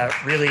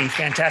 Really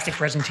fantastic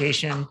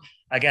presentation.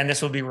 Again,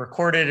 this will be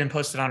recorded and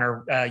posted on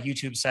our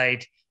YouTube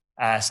site.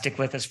 Stick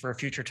with us for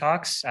future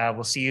talks.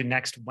 We'll see you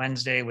next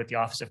Wednesday with the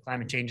Office of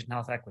Climate Change and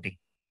Health Equity.